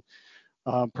everyone's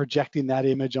projecting that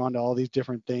image onto all these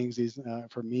different things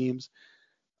for memes.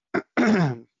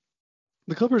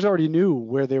 The Clippers already knew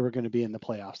where they were going to be in the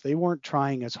playoffs. They weren't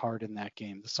trying as hard in that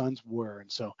game. The Suns were,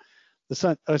 and so the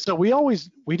Suns. So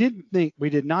we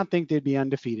did not think they'd be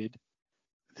undefeated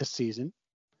this season.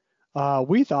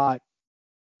 We thought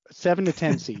 7 to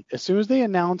 10 seed. As soon as they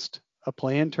announced a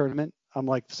play-in tournament, I'm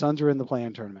like, the Suns are in the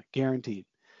play-in tournament, guaranteed.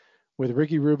 With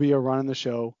Ricky Rubio running the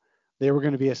show, they were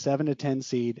going to be a 7 to 10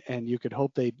 seed, and you could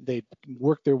hope they'd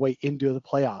work their way into the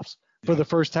playoffs for the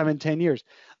first time in 10 years.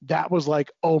 That was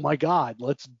like, oh my God,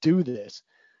 let's do this.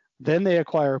 Then they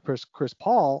acquire Chris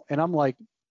Paul, and I'm like,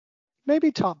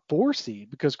 maybe top 4 seed,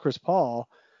 because Chris Paul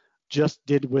just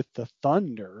did with the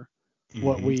Thunder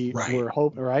what we were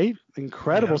hoping, right?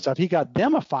 Incredible stuff. He got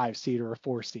them a 5 seed or a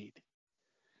 4 seed.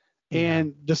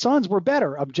 And the Suns were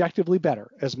better, objectively better.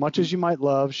 As much as you might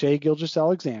love Shai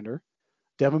Gilgeous-Alexander,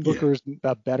 Devin Booker is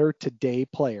a better today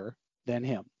player than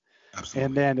him. Absolutely.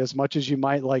 And then as much as you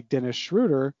might like Dennis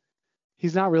Schroeder,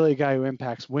 he's not really a guy who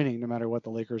impacts winning, no matter what the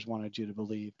Lakers wanted you to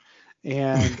believe.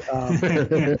 And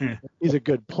he's a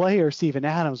good player. Steven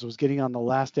Adams was getting on the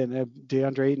last end.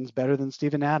 DeAndre Ayton's better than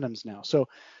Steven Adams now. So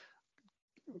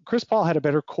Chris Paul had a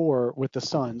better core with the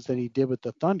Suns than he did with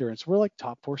the Thunder. And so we're like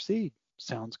top 4 seed.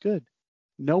 Sounds good.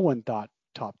 No one thought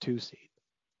top 2 seed.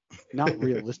 Not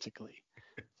realistically.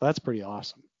 So that's pretty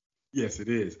awesome. Yes, it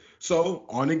is. So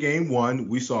on to game 1,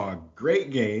 we saw a great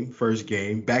game, first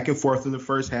game, back and forth in the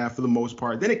first half for the most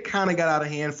part. Then it kind of got out of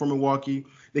hand for Milwaukee.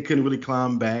 They couldn't really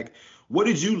climb back. What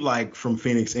did you like from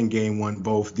Phoenix in game 1,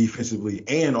 both defensively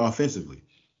and offensively?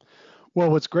 Well,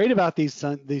 what's great about these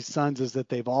Suns is that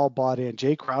they've all bought in.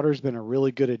 Jay Crowder's been a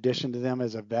really good addition to them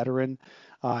as a veteran.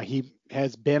 He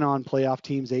has been on playoff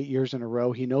teams 8 years in a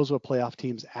row. He knows what playoff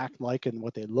teams act like and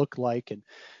what they look like,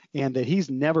 and that he's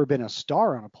never been a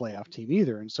star on a playoff team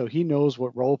either. And so he knows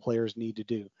what role players need to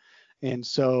do. And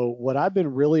so what I've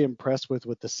been really impressed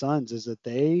with the Suns is that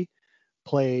they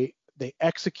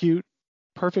execute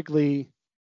perfectly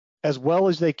as well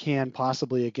as they can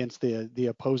possibly against the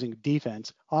opposing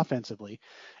defense offensively.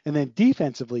 And then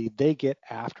defensively, they get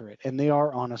after it, and they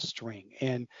are on a string.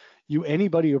 And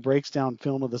anybody who breaks down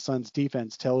film of the Suns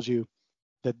defense tells you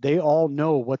that they all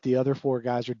know what the other four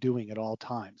guys are doing at all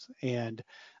times. And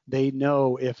they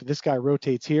know if this guy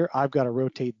rotates here, I've got to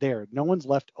rotate there. No one's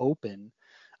left open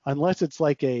unless it's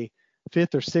like a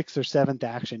fifth or sixth or seventh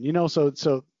action,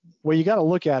 so what you got to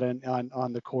look at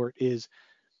on the court is,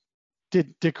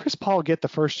 did Chris Paul get the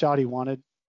first shot he wanted?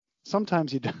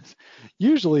 Sometimes he does.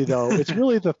 Usually though, it's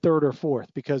really the third or fourth,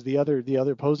 because the other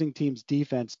opposing team's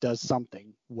defense does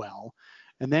something well.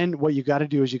 And then what you got to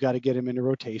do is you got to get him into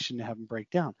rotation and have him break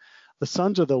down. The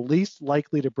Suns are the least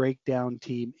likely to break down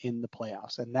team in the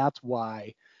playoffs. And that's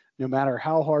why no matter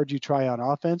how hard you try on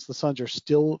offense, the Suns are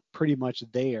still pretty much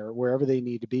there wherever they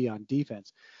need to be on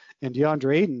defense. And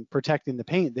DeAndre Ayton protecting the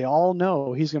paint, they all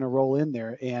know he's going to roll in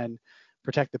there and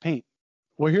protect the paint.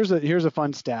 Well, here's a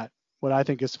fun stat. What I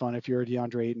think is fun, if you're a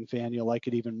DeAndre Ayton fan, you'll like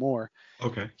it even more.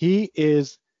 Okay. He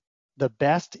is the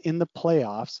best in the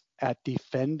playoffs at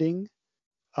defending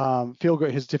field goal.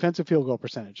 His defensive field goal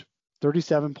percentage,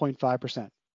 37.5%.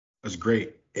 That's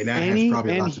great, and that has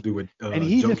probably a lot to do with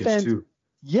Jokic too.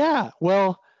 Yeah,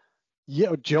 well,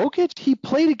 Jokic, he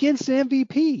played against an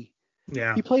MVP.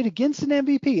 Yeah. He played against an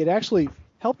MVP. It actually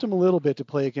helped him a little bit to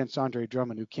play against Andre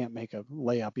Drummond, who can't make a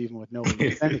layup even with nobody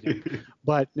defending him.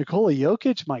 But Nikola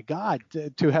Jokic, my God,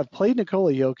 to have played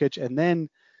Nikola Jokic and then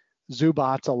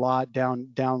Zubats a lot down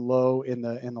low in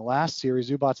the last series.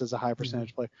 Zubats is a high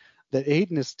percentage player. That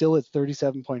Ayton is still at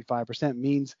 37.5%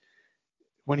 means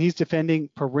when he's defending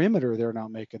perimeter, they're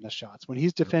not making the shots. When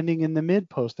he's defending in the mid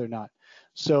post, they're not.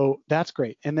 So that's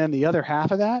great. And then the other half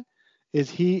of that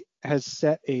is he has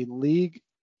set a league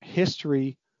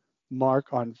history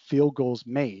mark on field goals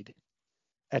made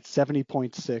at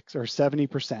 70.6 or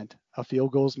 70% of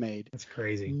field goals made. That's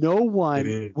crazy. No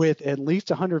one with at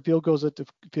least 100 field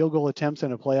goal attempts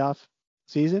in a playoff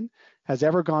season has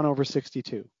ever gone over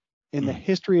 62 in the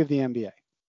history of the NBA.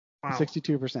 Wow.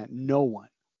 62%. No one.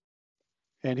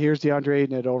 And here's DeAndre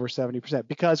Ayton at over 70%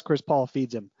 because Chris Paul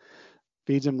feeds him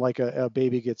like a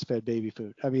baby gets fed baby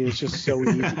food. I mean, it's just so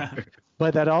easy.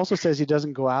 But that also says he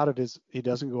doesn't go out of his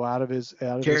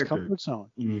comfort zone.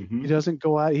 Mm-hmm. He doesn't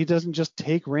go out. He doesn't just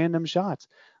take random shots.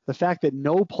 The fact that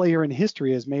no player in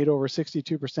history has made over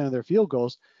 62% of their field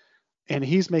goals, and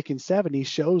he's making 70,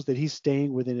 shows that he's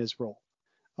staying within his role.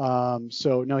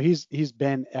 So no, he's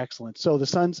been excellent. So the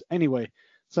Suns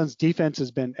defense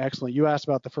has been excellent. You asked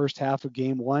about the first half of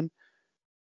game one.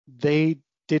 They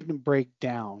didn't break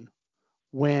down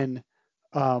when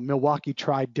Milwaukee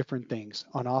tried different things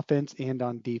on offense and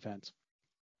on defense.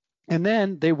 And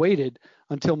then they waited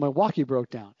until Milwaukee broke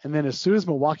down. And then as soon as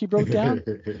Milwaukee broke down,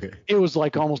 it was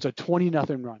like almost a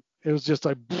 20-0 run. It was just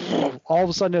like all of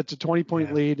a sudden it's a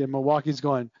 20-point lead and Milwaukee's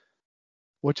going,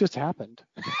 what just happened?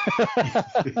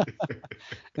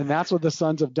 And that's what the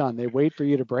Suns have done. They wait for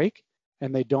you to break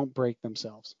and they don't break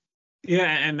themselves. Yeah,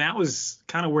 and that was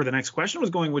kind of where the next question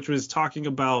was going, which was talking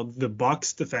about the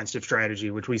Bucks' defensive strategy,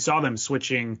 which we saw them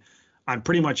switching on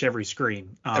pretty much every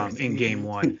screen in game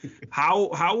one.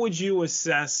 How would you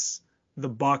assess the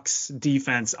Bucks'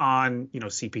 defense on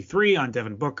CP3, on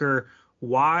Devin Booker?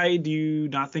 Why do you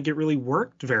not think it really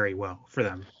worked very well for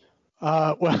them?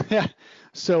 Well, yeah.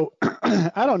 So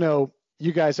I don't know.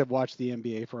 You guys have watched the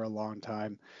NBA for a long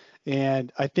time,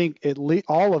 and I think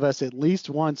all of us at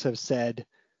least once have said,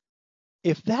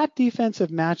 if that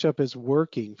defensive matchup is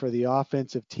working for the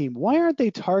offensive team, why aren't they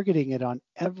targeting it on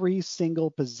every single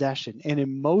possession? And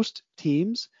in most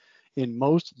teams, in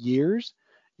most years,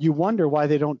 you wonder why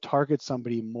they don't target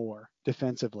somebody more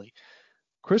defensively.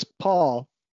 Chris Paul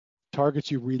targets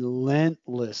you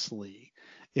relentlessly.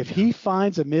 If he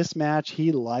finds a mismatch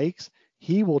he likes,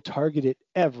 he will target it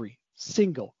every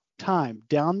single time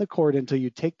down the court until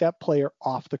you take that player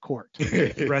off the court.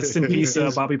 Rest in peace,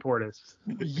 Bobby Portis.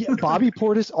 Yeah, Bobby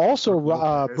Portis, also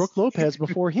Brook Lopez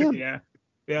before him. Yeah.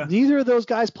 Neither of those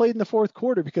guys played in the fourth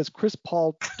quarter because Chris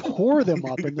Paul tore them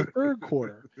up in the third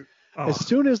quarter. As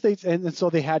soon as and so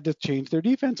they had to change their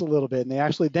defense a little bit. And they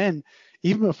actually then,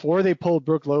 even before they pulled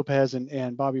Brook Lopez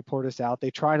and Bobby Portis out, they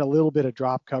tried a little bit of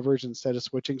drop coverage instead of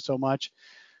switching so much.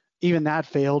 Even that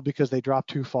failed because they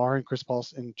dropped too far, and Chris Paul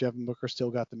and Devin Booker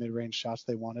still got the mid-range shots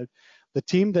they wanted. The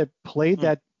team that played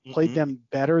them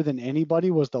better than anybody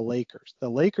was the Lakers. The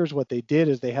Lakers, what they did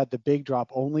is they had the big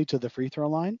drop only to the free throw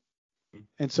line,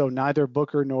 and so neither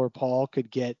Booker nor Paul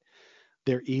could get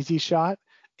their easy shot,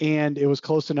 and it was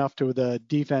close enough to the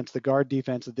defense, the guard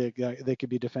defense, that they could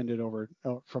be defended over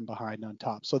from behind on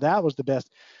top. So that was the best.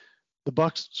 The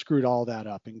Bucks screwed all that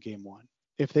up in game 1.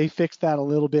 If they fix that a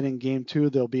little bit in game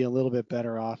 2, they'll be a little bit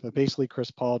better off. But basically,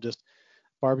 Chris Paul just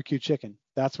barbecue chicken.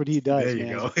 That's what he does, there you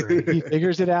man. go. He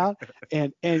figures it out,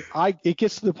 and it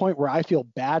gets to the point where I feel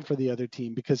bad for the other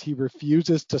team because he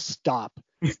refuses to stop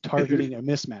targeting a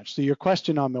mismatch. So your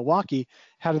question on Milwaukee,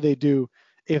 how do they do?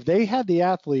 If they had the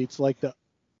athletes like the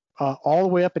all the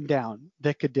way up and down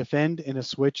that could defend in a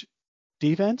switch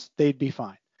defense, they'd be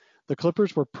fine. The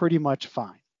Clippers were pretty much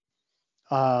fine.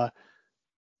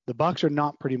 The Bucks are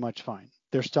not pretty much fine.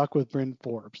 They're stuck with Bryn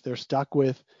Forbes. They're stuck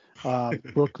with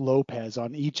Brook Lopez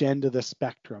on each end of the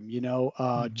spectrum.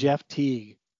 Jeff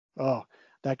Teague. Oh,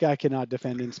 that guy cannot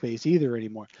defend in space either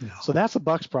anymore. No. So that's the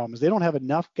Bucks' problem, is they don't have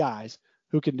enough guys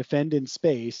who can defend in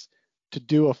space to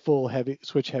do a full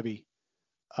switch heavy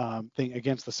thing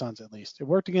against the Suns. At least it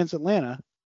worked against Atlanta,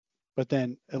 but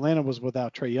then Atlanta was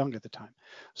without Trae Young at the time,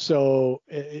 so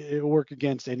it worked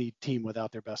against any team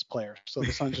without their best player. So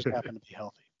the Suns just happened to be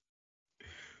healthy.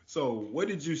 So what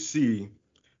did you see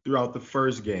throughout the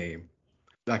first game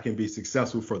that can be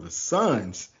successful for the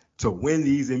Suns to win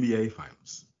these NBA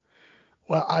Finals?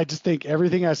 Well, I just think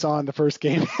everything I saw in the first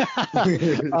game.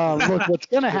 Look, what's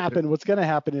going to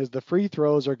happen is the free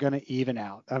throws are going to even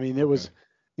out. I mean, it was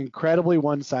incredibly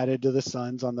one-sided to the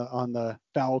Suns on the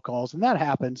foul calls, and that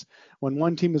happens when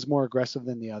one team is more aggressive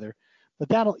than the other. But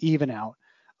that'll even out.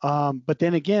 But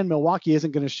then again, Milwaukee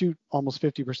isn't going to shoot almost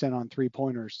 50% on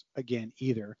three-pointers again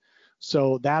either.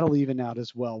 So that'll even out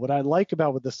as well. What I like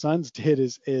about what the Suns did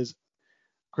is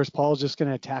Chris Paul is just going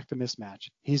to attack the mismatch.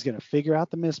 He's going to figure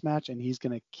out the mismatch, and he's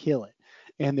going to kill it.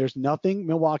 And there's nothing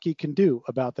Milwaukee can do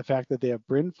about the fact that they have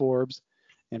Bryn Forbes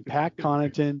and Pat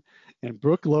Connaughton and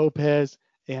Brook Lopez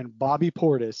and Bobby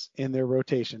Portis in their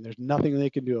rotation. There's nothing they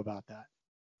can do about that.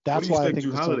 That's why I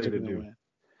think the Suns are going to win.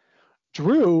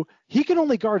 Drew, he can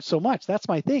only guard so much. That's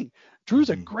my thing. Drew's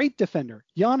a great defender.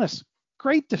 Giannis,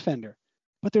 great defender.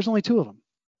 But there's only 2 of them.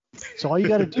 So all you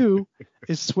got to do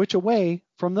is switch away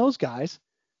from those guys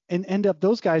and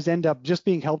those guys end up just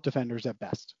being help defenders at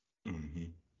best. Mm-hmm.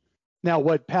 Now,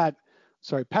 what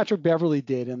Patrick Beverley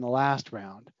did in the last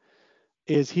round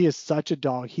is he is such a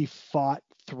dog. He fought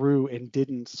through and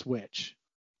didn't switch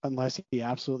unless he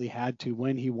absolutely had to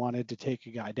when he wanted to take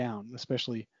a guy down,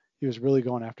 especially he was really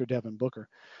going after Devin Booker.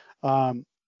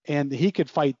 And he could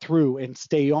fight through and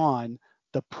stay on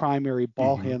the primary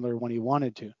ball handler when he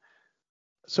wanted to.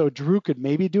 So Drew could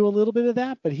maybe do a little bit of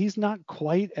that, but he's not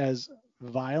quite as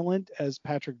violent as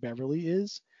Patrick Beverley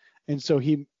is. And so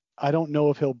I don't know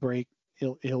if he'll break.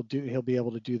 He'll be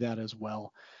able to do that as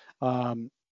well.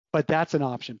 But that's an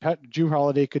option. Drew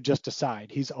Holiday could just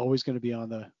decide he's always going to be on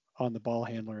the ball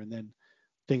handler, and then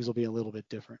things will be a little bit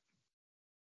different.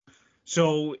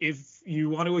 So if you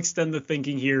want to extend the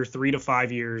thinking here 3 to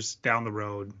 5 years down the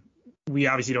road, we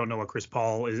obviously don't know what Chris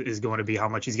Paul is going to be, how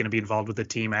much he's going to be involved with the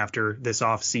team after this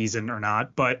off season or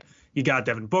not. But you got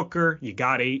Devin Booker, you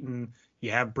got Ayton,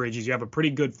 you have Bridges, you have a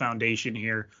pretty good foundation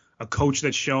here. A coach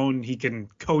that's shown he can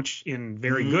coach in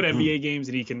very good NBA games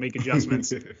and he can make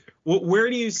adjustments. Where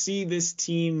do you see this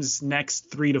team's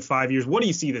next 3 to 5 years? What do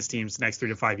you see this team's next 3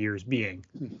 to 5 years being?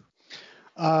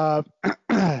 I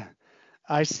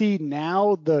see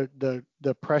now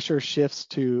the pressure shifts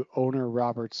to owner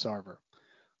Robert Sarver.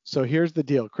 So here's the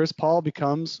deal. Chris Paul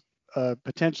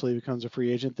potentially becomes a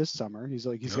free agent this summer.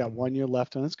 He's got 1 year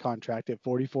left on his contract at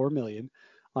 $44 million.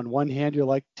 On one hand, you're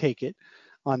like, take it.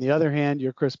 On the other hand,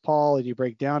 you're Chris Paul and you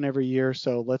break down every year.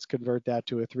 So let's convert that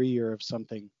to a 3 year of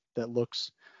something that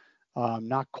looks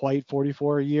not quite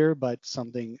 44 a year, but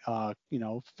something,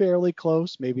 fairly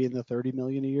close, maybe in the 30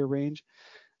 million a year range.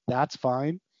 That's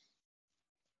fine.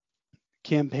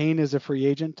 Campaign is a free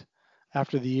agent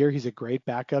after the year. He's a great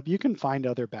backup. You can find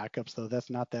other backups, though. That's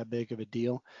not that big of a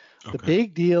deal. Okay. The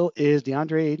big deal is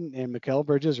DeAndre Ayton and Mikal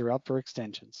Bridges are up for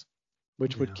extensions,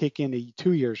 which would kick in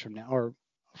 2 years from now or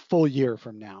a full year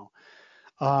from now.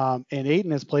 And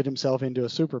Ayton has played himself into a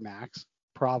supermax,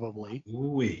 probably.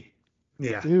 Ooh-wee.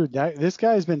 Yeah. Dude, this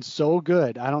guy has been so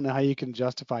good. I don't know how you can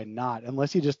justify not,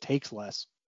 unless he just takes less.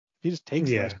 If he just takes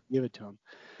less, give it to him.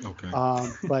 Okay.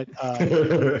 But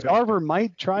Sarver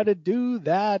might try to do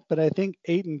that, but I think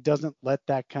Ayton doesn't let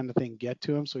that kind of thing get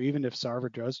to him. So even if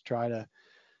Sarver does try to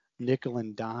nickel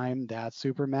and dime that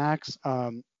supermax,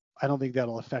 I don't think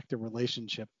that'll affect the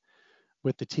relationship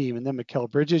with the team. And then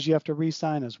Mikal Bridges, you have to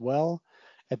re-sign as well.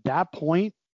 At that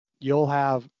point, you'll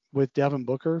have, with Devin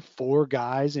Booker, 4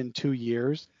 guys in 2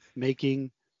 years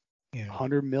making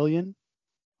 $100 million,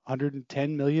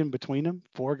 $110 million between them,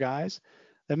 4 guys.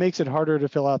 That makes it harder to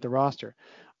fill out the roster.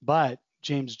 But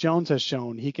James Jones has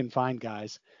shown he can find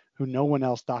guys who no one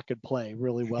else thought could play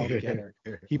really well together.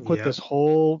 He put this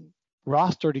whole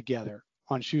roster together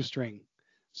on shoestring.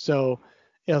 So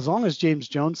as long as James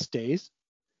Jones stays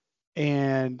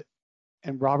and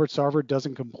Robert Sarver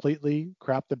doesn't completely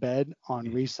crap the bed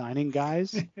on re-signing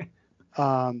guys,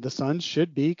 the Suns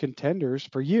should be contenders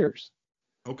for years.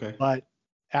 Okay. But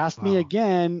ask me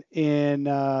again in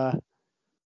 3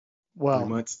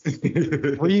 months.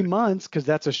 3 months, because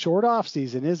that's a short off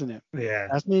season, isn't it? Yeah.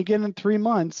 Ask me again in 3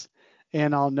 months,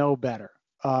 and I'll know better.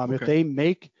 If they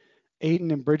make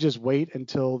Ayton and Bridges wait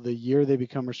until the year they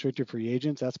become restricted free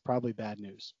agents, that's probably bad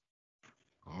news.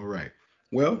 All right.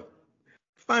 Well,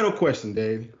 final question,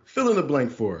 Dave. Fill in the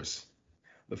blank for us.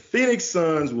 The Phoenix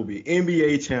Suns will be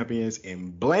NBA champions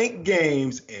in blank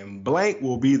games, and blank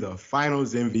will be the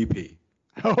Finals MVP.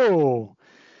 Oh,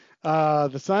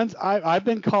 the Suns, I've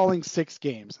been calling 6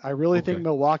 games. I really think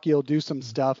Milwaukee will do some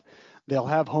stuff. They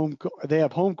have home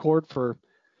court for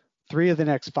 3 of the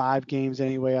next 5 games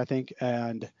anyway, I think,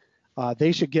 and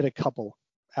they should get a couple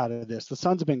out of this. The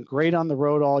Suns have been great on the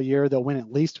road all year. They'll win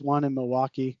at least 1 in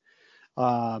Milwaukee.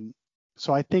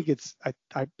 So I think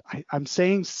I'm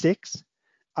saying 6.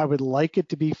 I would like it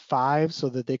to be 5 so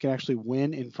that they can actually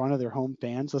win in front of their home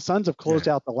fans. The Suns have closed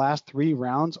out the last 3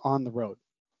 rounds on the road.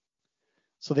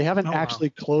 So they haven't actually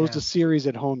closed a series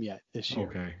at home yet this year.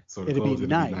 Okay. So it'd be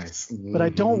nice. But I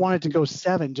don't want it to go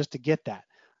 7 just to get that.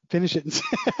 Finish it.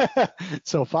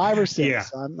 So 5 or 6. Yeah.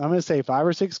 I'm going to say 5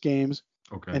 or 6 games.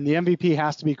 Okay. And the MVP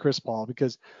has to be Chris Paul,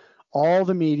 because all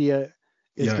the media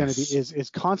is going to be is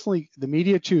constantly, the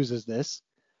media chooses this,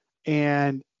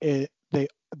 and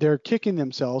they're kicking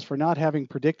themselves for not having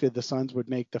predicted the Suns would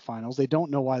make the finals. They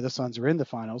don't know why the Suns are in the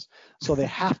finals, so they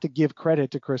have to give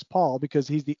credit to Chris Paul because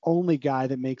he's the only guy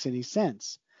that makes any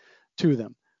sense to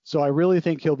them. So I really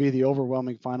think he'll be the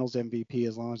overwhelming finals MVP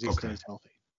as long as he stays healthy.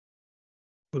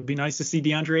 Would be nice to see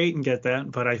DeAndre Ayton get that,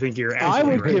 but I think you're I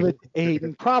absolutely would right. give it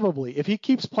Ayton, probably. If he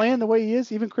keeps playing the way he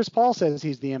is, even Chris Paul says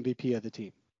he's the MVP of the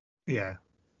team. Yeah.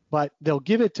 But they'll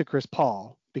give it to Chris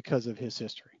Paul because of his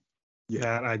history.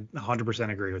 Yeah, I 100%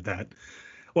 agree with that.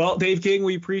 Well, Dave King,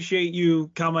 we appreciate you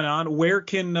coming on. Where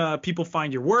can people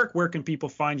find your work? Where can people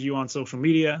find you on social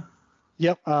media?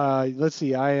 Yep. Let's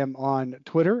see. I am on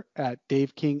Twitter at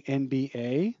Dave King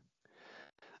NBA.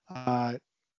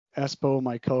 Espo,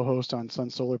 my co-host on Sun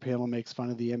Solar Panel, makes fun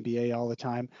of the NBA all the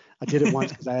time. I did it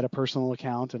once because I had a personal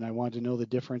account and I wanted to know the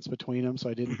difference between them, so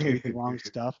I didn't tweet the wrong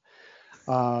stuff.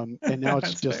 And now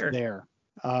it's just fair. there.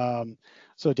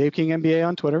 So Dave King NBA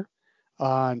on Twitter.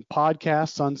 On podcast,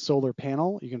 Sun Solar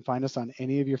Panel. You can find us on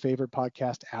any of your favorite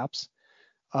podcast apps.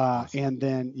 And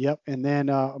then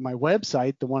my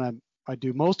website, the one I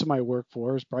do most of my work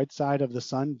for, is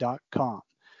brightsideofthesun.com.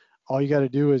 All you got to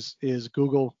do is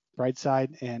Google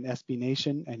Brightside and SB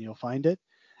Nation, and you'll find it.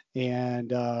 And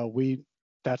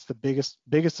that's the biggest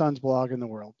Suns blog in the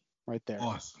world, right there.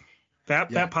 Awesome.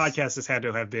 That podcast has had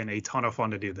to have been a ton of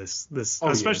fun to do this Oh,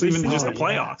 yeah. especially even just the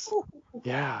playoffs.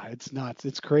 Yeah, it's nuts.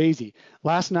 It's crazy.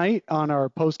 Last night on our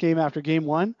post game after game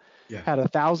 1, had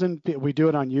 1,000. We do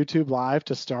it on YouTube live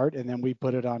to start, and then we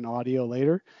put it on audio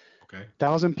later. Okay.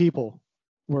 1,000 people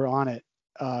were on it,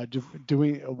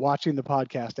 watching the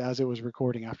podcast as it was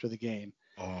recording after the game.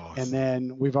 Awesome. And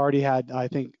then we've already had, I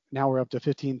think now we're up to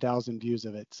 15,000 views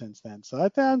of it since then. So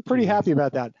I'm pretty happy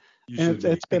about that. And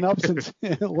it's been up since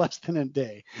less than a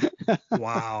day.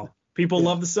 Wow. People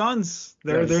love the Suns.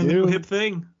 They're their new hip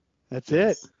thing. That's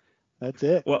it.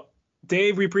 Well,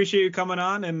 Dave, we appreciate you coming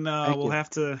on, and we'll you. have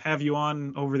to have you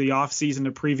on over the off season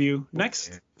to preview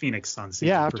next Phoenix Suns season.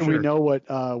 Yeah, after for we sure.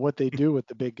 know what they do with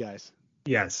the big guys.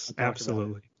 Yes, We'll talk about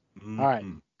absolutely. All right.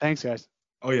 Thanks, guys.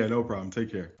 Oh, yeah, no problem.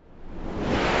 Take care.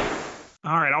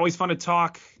 All right, always fun to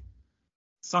talk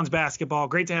Suns basketball.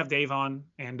 Great to have Dave on,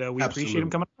 and we appreciate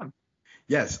him coming on.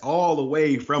 Yes, all the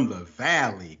way from the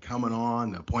Valley, coming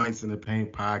on the Points in the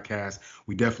Paint podcast.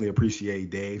 We definitely appreciate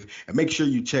Dave, and make sure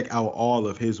you check out all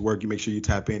of his work. You make sure you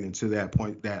tap into that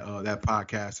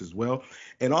podcast as well,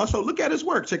 and also look at his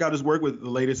work. Check out his work with the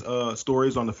latest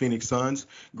stories on the Phoenix Suns.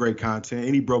 Great content,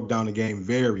 and he broke down the game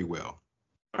very well.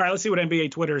 All right, let's see what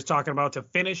NBA Twitter is talking about to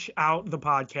finish out the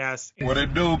podcast. What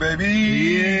it do, baby?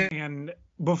 Yeah. And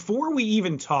before we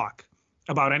even talk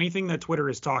about anything that Twitter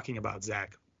is talking about,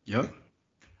 Zach, Yep.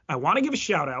 I want to give a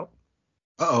shout out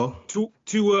Uh-oh.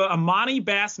 to Amani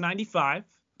Bass 95.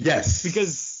 Yes.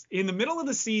 Because in the middle of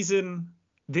the season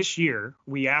this year,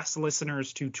 we asked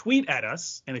listeners to tweet at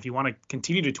us. And if you want to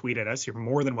continue to tweet at us, you're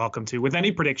more than welcome to with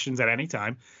any predictions at any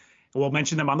time. We'll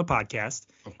mention them on the podcast.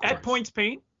 At Points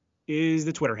Paint is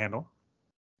the Twitter handle.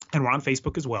 And we're on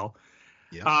Facebook as well.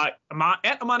 Yeah.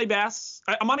 At Amani Bass,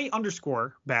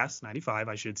 Amani_Bass 95,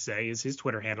 I should say, is his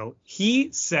Twitter handle.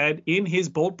 He said in his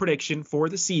bold prediction for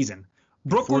the season,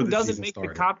 Brooklyn doesn't make the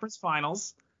conference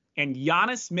finals, and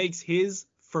Giannis makes his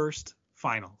first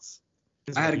finals.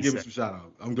 I had to give him some shout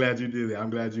out. I'm glad you did that. I'm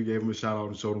glad you gave him a shout out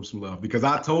and showed him some love, because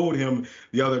I told him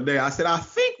the other day, I said, I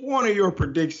think one of your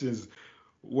predictions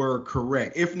were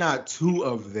correct, if not two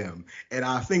of them. And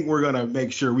I think we're going to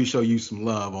make sure we show you some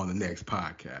love on the next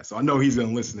podcast. So I know he's going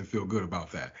to listen and feel good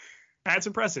about that. That's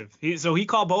impressive. He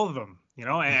called both of them,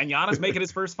 and Giannis making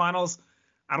his first finals.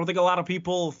 I don't think a lot of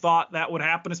people thought that would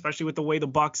happen, especially with the way the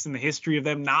Bucks and the history of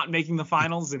them not making the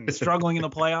finals and struggling in the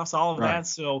playoffs, all of that.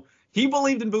 So he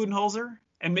believed in Budenholzer,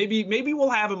 and maybe we'll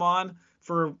have him on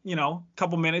for, a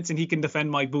couple minutes and he can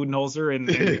defend Mike Budenholzer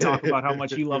and talk about how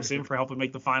much he loves him for helping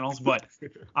make the finals. But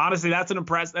honestly, that's an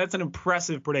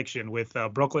impressive prediction with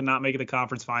Brooklyn not making the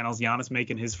conference finals, Giannis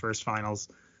making his first finals.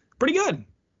 Pretty good.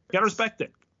 Gotta respect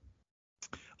it.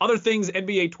 Other things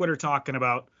NBA Twitter talking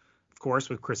about, of course,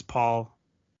 with Chris Paul,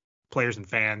 players and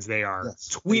fans, they are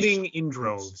tweeting in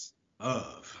droves.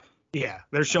 Yeah,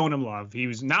 they're showing him love.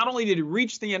 Not only did he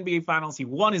reach the NBA Finals, he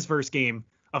won his first game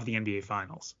of the NBA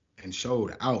Finals. And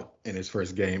showed out in his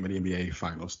first game of the NBA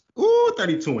Finals. Ooh,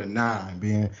 32-9,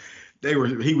 man.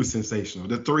 He was sensational.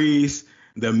 The threes,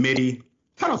 the midi,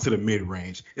 shout out to the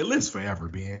mid-range. It lives forever,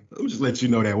 man. Let me just let you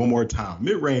know that one more time.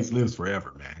 Mid-range lives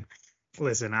forever, man.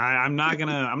 Listen, I'm not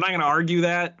gonna argue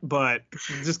that, but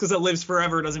just because it lives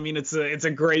forever doesn't mean it's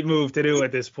a great move to do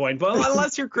at this point. But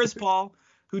unless you're Chris Paul,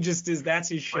 who just that's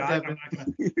his shot.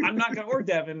 I'm not gonna or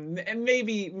Devin, and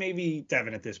maybe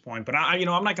Devin at this point. But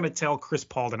I'm not gonna tell Chris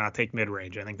Paul to not take mid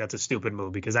range. I think that's a stupid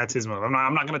move because that's his move.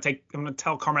 I'm gonna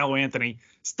tell Carmelo Anthony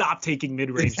stop taking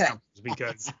mid range jumpers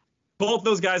because both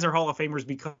those guys are Hall of Famers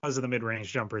because of the mid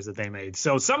range jumpers that they made.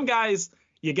 So some guys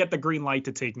you get the green light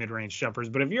to take mid range jumpers,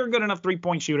 but if you're a good enough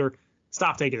 3-point shooter,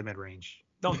 stop taking the mid range.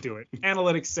 Don't do it.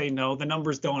 Analytics say no. The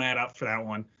numbers don't add up for that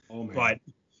one. Oh man. But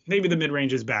maybe the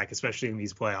mid-range is back, especially in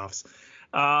these playoffs.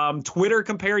 Twitter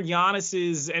compared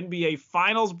Giannis's NBA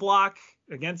Finals block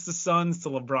against the Suns to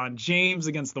LeBron James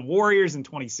against the Warriors in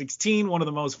 2016, one of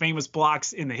the most famous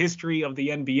blocks in the history of the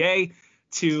NBA,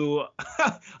 to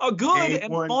a good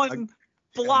fun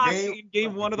block in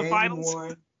Game 1 of the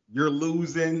Finals. You're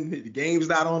losing. The game's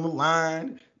not on the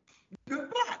line. Good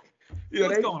block.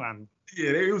 What's going on? Yeah,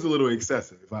 it was a little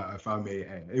excessive, if I may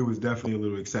add. It was definitely a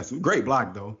little excessive. Great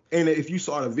block, though. And if you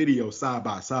saw the video side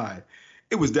by side,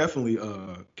 it was definitely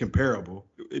comparable.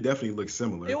 It definitely looked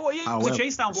similar. However, the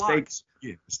chase down block.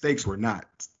 The stakes were not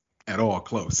at all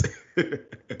close.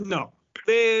 No,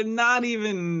 they're not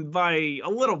even by a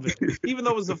little bit, even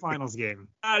though it was the finals game.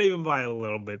 Not even by a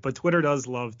little bit. But Twitter does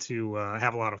love to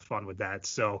have a lot of fun with that.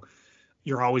 So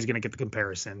you're always going to get the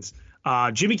comparisons.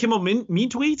 Jimmy Kimmel mean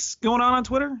tweets going on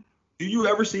Twitter? Do you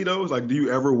ever see those? Like, do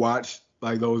you ever watch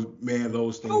like those? Man,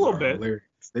 those things are hilarious.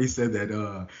 They said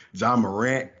that John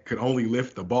Morant could only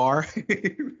lift the bar.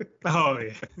 Oh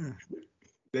yeah.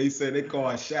 They said they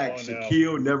called Shaq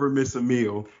Shaquille never miss a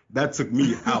meal. That took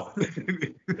me out.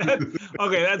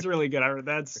 Okay, that's really good.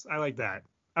 I like that.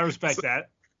 I respect that.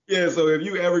 Yeah, so if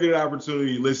you ever get an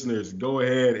opportunity, listeners, go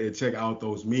ahead and check out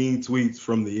those mean tweets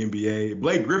from the NBA.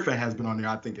 Blake Griffin has been on there,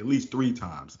 I think, at least 3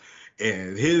 times.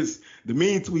 And the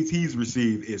mean tweets he's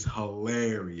received is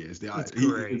hilarious.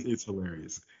 It's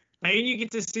hilarious. And you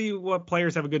get to see what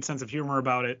players have a good sense of humor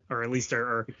about it, or at least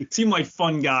are seem like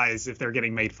fun guys if they're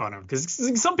getting made fun of.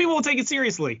 Because some people will take it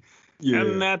seriously. Yeah.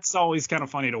 And that's always kind of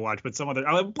funny to watch. But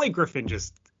Blake Griffin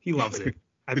he loves it.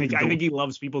 I think he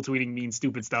loves people tweeting mean,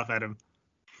 stupid stuff at him.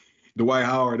 Dwight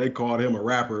Howard, they called him a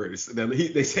rapper. They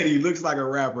said he looks like a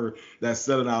rapper that's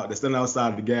standing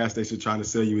outside the gas station trying to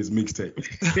sell you his mixtape.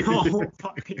 Oh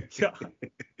my God.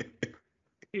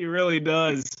 He really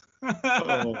does.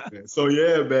 Oh, man. So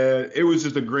yeah, man, it was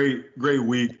just a great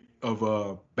week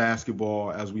of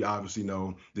basketball. As we obviously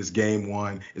know, this Game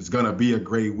 1 is gonna be a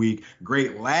great week,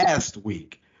 great last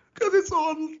week, because this is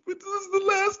the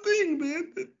last thing,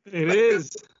 man. It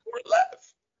is.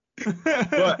 We're left.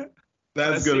 But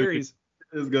that's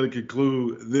gonna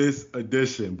conclude this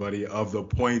edition, buddy, of the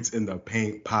Points in the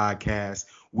Paint podcast.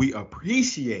 We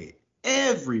appreciate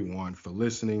everyone for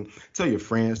listening. Tell your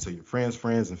friends,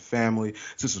 friends, and family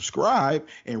to subscribe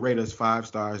and rate us 5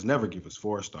 stars. Never give us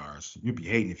 4 stars. You'd be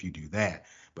hating if you do that.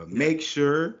 But make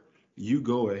sure you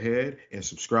go ahead and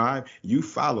subscribe. You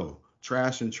follow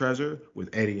Trash and Treasure with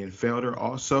Eddie and Felder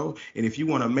also. And if you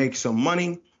want to make some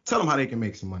money, tell them how they can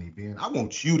make some money, Ben. I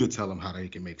want you to tell them how they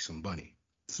can make some money.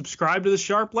 Subscribe to the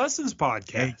Sharp Lessons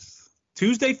podcast.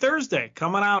 Tuesday, Thursday,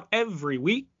 coming out every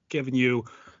week, giving you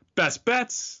best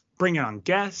bets, bringing on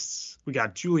guests. We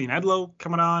got Julian Edlow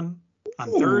coming on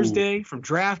Thursday from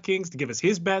DraftKings to give us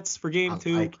his bets for game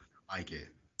 2. I like it.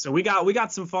 So we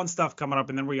got some fun stuff coming up,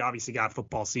 and then we obviously got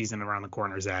football season around the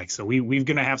corner, Zach. So we're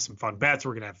gonna have some fun bets.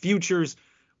 We're gonna have futures.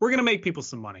 We're gonna make people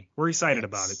some money. We're excited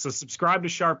about it. So subscribe to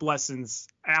Sharp Lessons,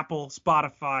 Apple,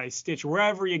 Spotify, Stitch,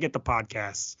 wherever you get the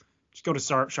podcasts. Just go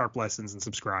to Sharp Lessons and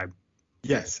subscribe.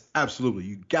 Yes, absolutely.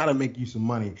 You got to make you some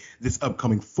money this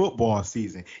upcoming football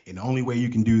season. And the only way you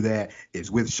can do that is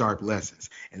with Sharp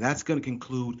Lessons. And that's going to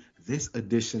conclude this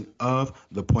edition of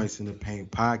the Points in the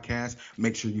Paint podcast.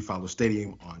 Make sure you follow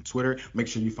Stadium on Twitter. Make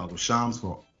sure you follow Shams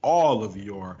for all of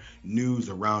your news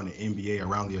around the NBA,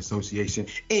 around the association.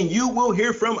 And you will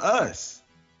hear from us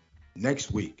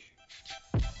next week.